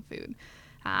still getting food.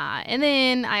 And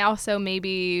then I also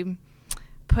maybe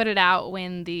put it out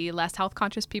when the less health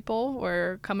conscious people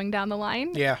were coming down the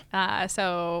line. Yeah.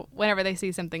 So whenever they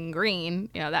see something green,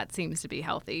 that seems to be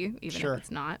healthy, even Sure. if it's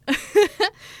not.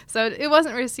 So it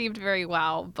wasn't received very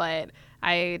well, but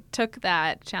I took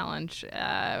that challenge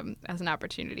as an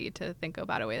opportunity to think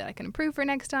about a way that I can improve for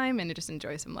next time and to just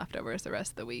enjoy some leftovers the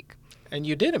rest of the week. And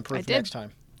you did improve next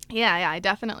time. Yeah, I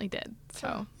definitely did.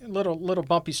 So a little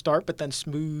bumpy start, but then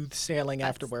smooth sailing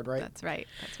afterward, right? That's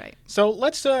right. So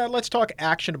let's talk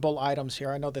actionable items here.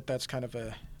 I know that's kind of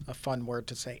a fun word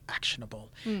to say,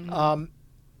 actionable.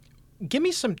 Give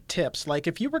me some tips. Like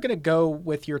if you were going to go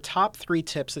with your top 3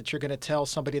 tips that you're going to tell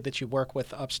somebody that you work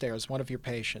with upstairs, one of your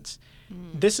patients,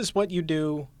 this is what you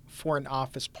do for an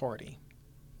office party.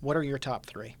 What are your top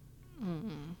 3?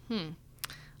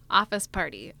 Office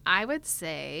party. I would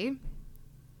say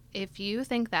if you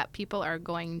think that people are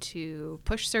going to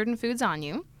push certain foods on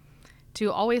you,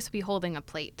 to always be holding a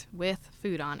plate with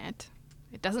food on it.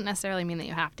 It doesn't necessarily mean that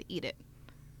you have to eat it,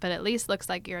 but at least looks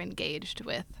like you're engaged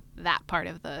with that part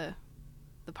of the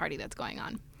party that's going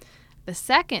on. The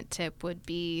second tip would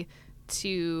be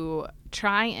to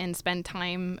try and spend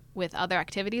time with other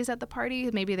activities at the party.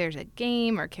 Maybe there's a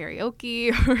game or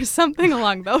karaoke or something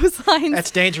along those lines.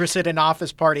 That's dangerous at an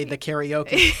office party, the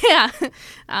karaoke. Yeah.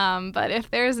 But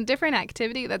if there's a different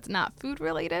activity that's not food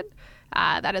related,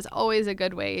 that is always a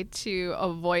good way to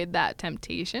avoid that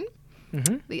temptation.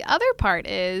 Mm-hmm. The other part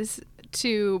is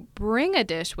to bring a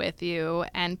dish with you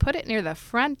and put it near the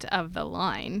front of the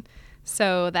line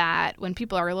so that when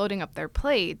people are loading up their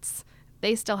plates,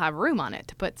 they still have room on it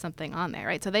to put something on there,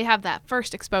 right? So they have that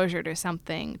first exposure to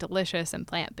something delicious and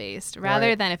plant-based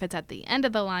rather than if it's at the end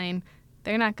of the line,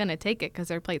 they're not going to take it because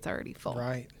their plate's already full.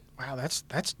 Right. Wow, that's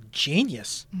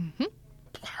genius. Mm-hmm.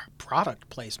 Product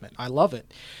placement. I love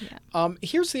it. Yeah.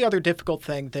 Here's the other difficult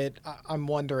thing that I'm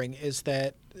wondering is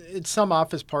that in some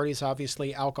office parties,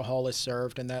 obviously, alcohol is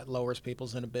served, and that lowers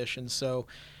people's inhibitions. So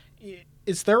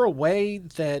is there a way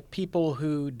that people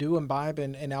who do imbibe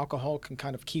in alcohol can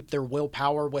kind of keep their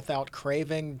willpower without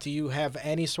craving? Do you have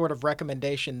any sort of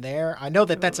recommendation there? I know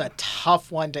that that's a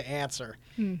tough one to answer.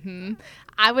 Mm-hmm.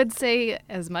 I would say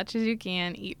as much as you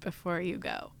can, eat before you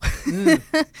go.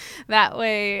 That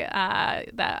way,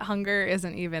 that hunger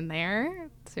isn't even there,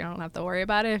 so you don't have to worry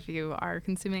about it if you are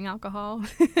consuming alcohol.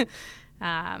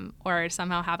 Or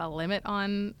somehow have a limit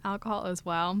on alcohol as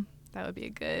well. That would be a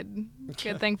good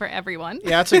thing for everyone.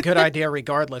 Yeah, that's a good idea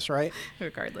regardless, right?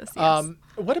 Regardless, yes.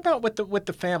 What about with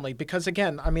the family? Because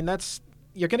again, I mean,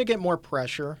 you're going to get more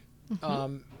pressure.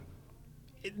 Mm-hmm.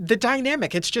 The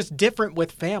dynamic, it's just different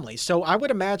with family. So I would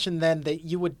imagine then that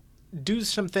you would do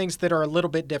some things that are a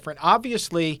little bit different.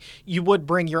 Obviously, you would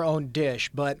bring your own dish,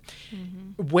 but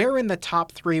where in the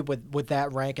top 3 would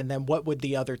that rank, and then what would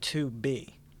the other 2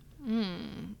 be?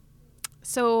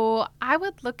 So I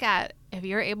would look at if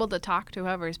you're able to talk to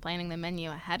whoever's planning the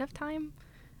menu ahead of time.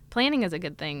 Planning is a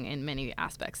good thing in many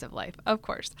aspects of life, of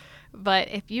course. But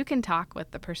if you can talk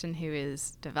with the person who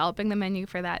is developing the menu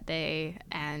for that day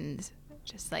and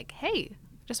just like, hey,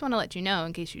 just want to let you know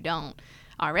in case you don't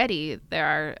already,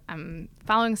 I'm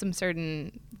following some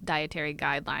certain dietary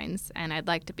guidelines, and I'd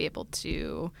like to be able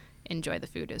to enjoy the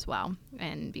food as well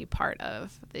and be part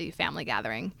of the family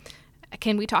gathering.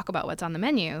 Can we talk about what's on the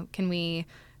menu? Can we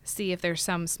see if there's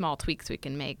some small tweaks we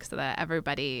can make so that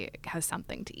everybody has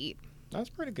something to eat? That's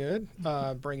pretty good.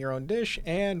 Bring your own dish.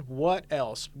 And what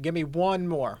else? Give me one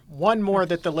more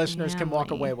that the listeners can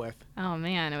walk away with. Oh,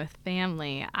 man, with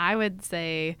family, I would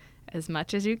say as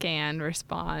much as you can,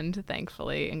 respond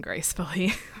thankfully and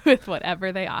gracefully with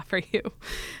whatever they offer you.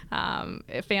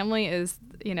 Family is,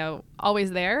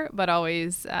 always there, but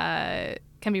always can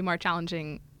be more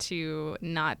challenging to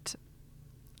not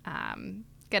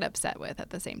get upset with at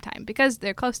the same time because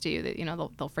they're close to you. That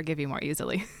they'll forgive you more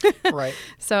easily. Right.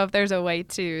 So if there's a way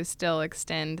to still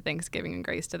extend Thanksgiving and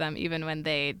grace to them, even when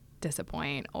they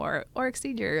disappoint or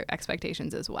exceed your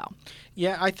expectations as well.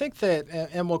 Yeah, I think that,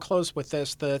 and we'll close with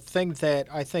this, the thing that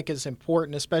I think is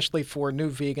important, especially for new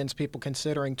vegans, people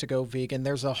considering to go vegan,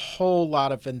 there's a whole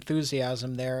lot of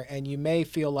enthusiasm there, and you may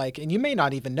feel like, and you may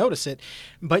not even notice it,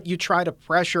 but you try to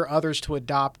pressure others to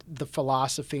adopt the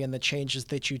philosophy and the changes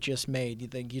that you just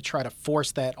made. You try to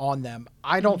force that on them.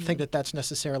 I don't think that that's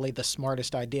necessarily the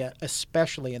smartest idea,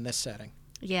 especially in this setting.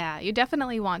 Yeah, you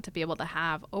definitely want to be able to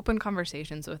have open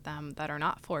conversations with them that are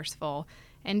not forceful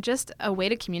and just a way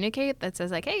to communicate that says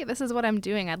like, hey, this is what I'm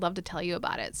doing. I'd love to tell you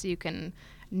about it so you can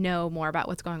know more about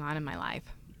what's going on in my life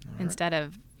instead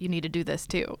of you need to do this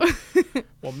too.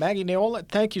 Well, Maggie, Neal,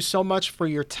 thank you so much for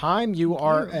your time. You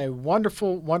are a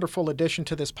wonderful, wonderful addition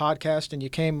to this podcast, and you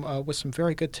came with some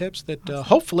very good tips that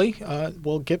hopefully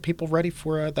will get people ready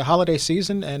for the holiday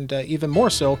season and even more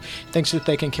so, things that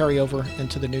they can carry over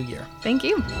into the new year. Thank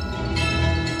you.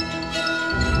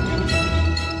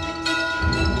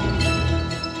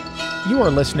 You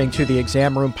are listening to the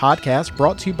Exam Room Podcast,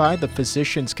 brought to you by the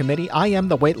Physicians Committee. I am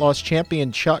the weight loss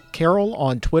champion, Chuck Carroll,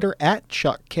 on Twitter at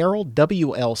Chuck Carroll,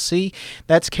 WLC.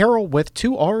 That's Carroll with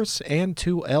 2 R's and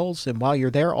 2 L's. And while you're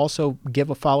there, also give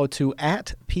a follow to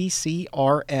at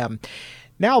PCRM.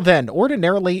 Now then,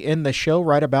 ordinarily in the show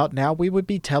right about now, we would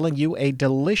be telling you a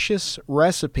delicious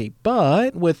recipe.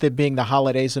 But with it being the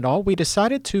holidays and all, we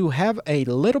decided to have a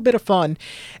little bit of fun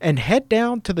and head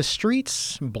down to the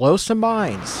streets and blow some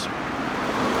minds.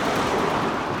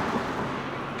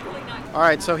 All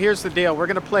right, so here's the deal. We're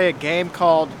going to play a game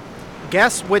called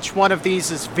Guess Which One of These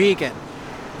is Vegan.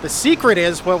 The secret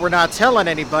is, what we're not telling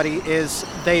anybody, is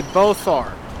they both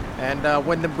are. And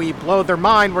when we blow their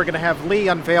mind, we're going to have Lee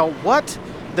unveil what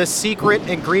the secret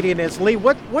ingredient is. Lee,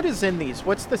 what is in these?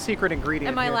 What's the secret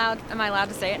ingredient? Am I allowed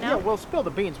to say it now? Yeah, we'll spill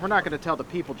the beans. We're not going to tell the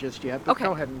people just yet, but okay.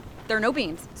 Go ahead. There are no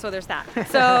beans, so there's that.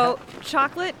 So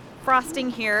chocolate frosting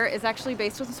here is actually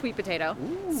based with a sweet potato.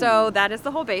 Ooh. So that is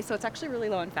the whole base. So it's actually really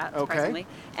low in fat, surprisingly.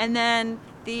 And then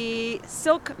the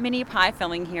silk mini pie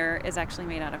filling here is actually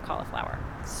made out of cauliflower.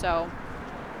 So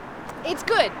it's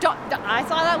good. I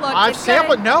saw that look. I've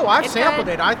sampled. Good. No, I've it's sampled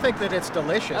good. it. I think that it's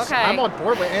delicious. Okay. I'm on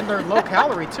board with it, and they're low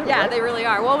calorie too. Yeah, right? they really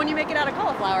are. Well, when you make it out of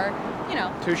cauliflower,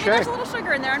 Touche. there's a little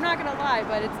sugar in there. I'm not going to lie,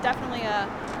 but it's definitely a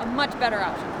much better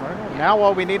option. Right on. Now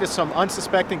all we need is some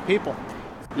unsuspecting people.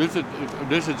 This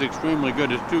is extremely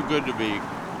good. It's too good to be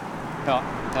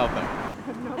healthy.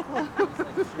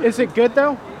 Is it good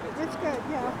though? It's good,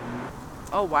 yeah.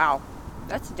 Oh, wow.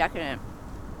 That's decadent.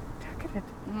 Decadent.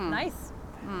 Nice.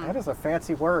 That is a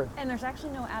fancy word. And there's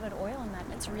actually no added oil in that.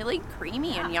 It's really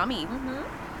creamy and yummy.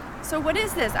 Mm-hmm. So what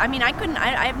is this? I mean, I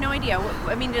have no idea.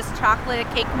 I mean, just chocolate,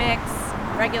 cake mix,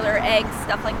 regular eggs,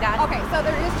 stuff like that? Okay, so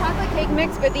there is chocolate cake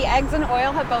mix, but the eggs and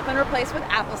oil have both been replaced with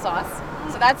applesauce.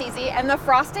 So that's easy. And the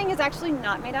frosting is actually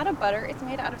not made out of butter. It's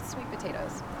made out of sweet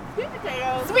potatoes. Sweet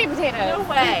potatoes? Sweet potatoes. No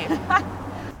way.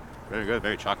 Very good,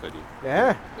 very chocolatey.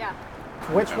 Yeah. Yeah.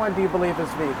 Which one do you believe is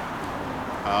vegan?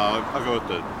 I'll go with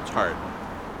the tart.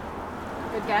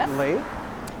 Good guess. Lee?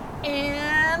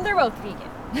 And they're both vegan.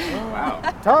 Wow,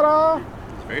 Ta-da!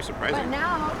 it's very surprising. But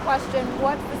now, question,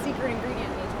 what's the secret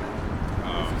ingredient in each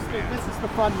one? Oh, man. This is the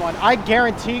fun one. I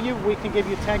guarantee you we can give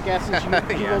you 10 guesses. You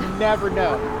Yeah. will never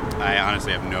know. I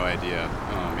honestly have no idea.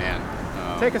 Oh, man.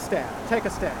 Take a stab. Take a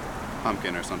stab.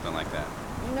 Pumpkin or something like that.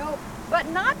 Nope. But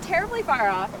not terribly far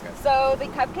off. Okay. So the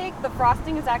cupcake, the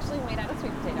frosting is actually made out of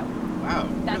sweet potato. Wow,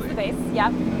 That's really? the base,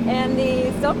 yep. And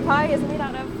the silk pie is made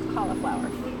out of cauliflower.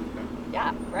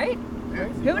 Yeah, right? Yeah.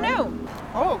 Who knew?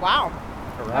 Oh, wow.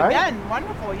 All right. Again,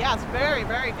 wonderful. Yes, very,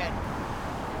 very good.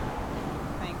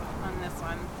 I think on this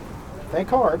one. Think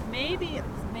hard. Maybe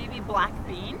black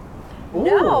bean. Ooh.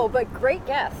 No, but great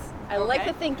guess. I like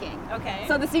Okay. the thinking. Okay.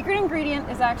 So the secret ingredient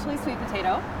is actually sweet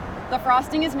potato. The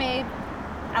frosting is made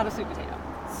out of sweet potato.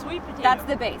 Sweet potato. That's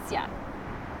the base, yeah.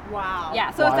 Wow.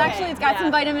 Yeah, so Wow. it's actually, it's got some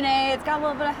Yeah. vitamin A, it's got a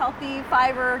little bit of healthy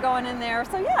fiber going in there.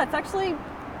 So yeah, it's actually,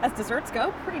 as desserts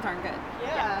go, pretty darn good.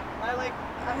 Yeah, I like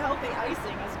a healthy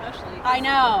icing, especially. 'cause I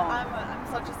know. I'm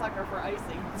such a sucker for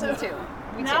icing. Me too.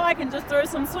 Me Now too. I can just throw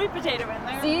some sweet potato in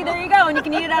there. See, there you go, and you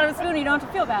can eat it out of a spoon, you don't have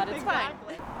to feel bad, it's fine.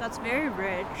 Exactly. That's very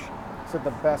rich. Is it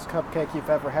the best cupcake you've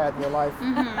ever had in your life?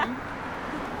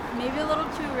 Maybe a little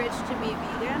too rich to be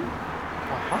vegan.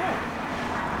 Aha.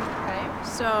 Okay.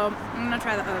 So I'm gonna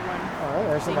try the other one. All right,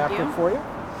 there's a Thank napkin you. for you.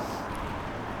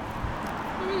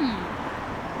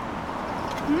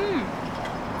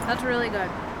 That's really good.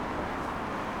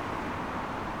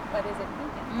 But is it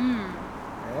vegan?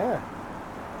 Yeah.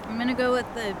 I'm gonna go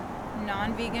with the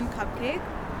non-vegan cupcake,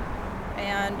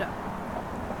 and I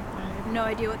have no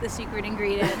idea what the secret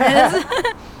ingredient is.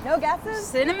 No guesses?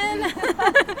 Cinnamon?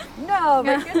 No,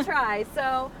 but good try.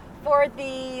 So for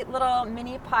the little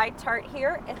mini pie tart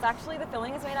here, it's actually, the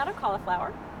filling is made out of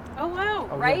cauliflower, Oh wow.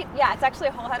 Oh, right? Yeah, it's actually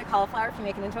a whole head of cauliflower if you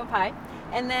make it into a pie.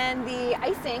 And then the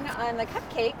icing on the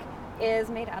cupcake is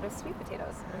made out of sweet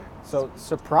potatoes. So,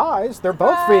 surprise, they're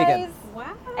both vegan. Surprise!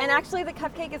 Wow. And actually, the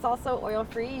cupcake is also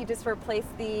oil-free. You just replace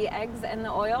the eggs and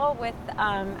the oil with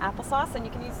applesauce, and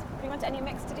you can use pretty much any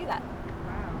mix to do that.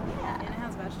 Wow. Yeah. And it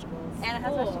has vegetables. And it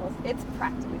has Cool. vegetables. It's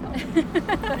practically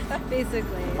healthy.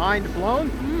 Basically. Mind blown?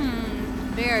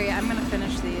 Very. I'm gonna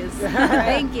finish these.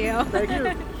 Thank you. Thank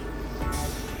you.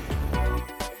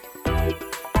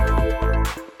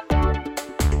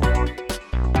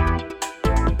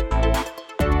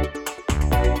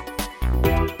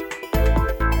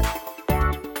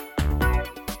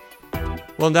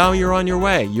 Well, now you're on your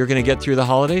way. You're going to get through the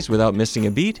holidays without missing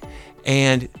a beat.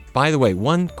 And by the way,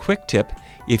 one quick tip,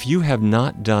 if you have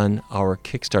not done our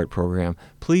Kickstart program,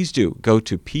 please do go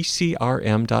to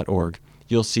pcrm.org.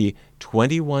 You'll see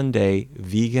 21-day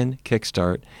vegan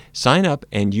Kickstart. Sign up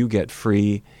and you get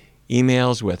free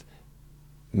emails with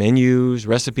menus,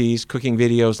 recipes, cooking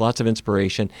videos, lots of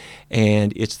inspiration,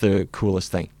 and it's the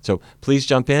coolest thing. So please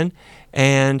jump in,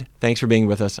 and thanks for being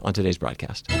with us on today's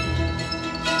broadcast.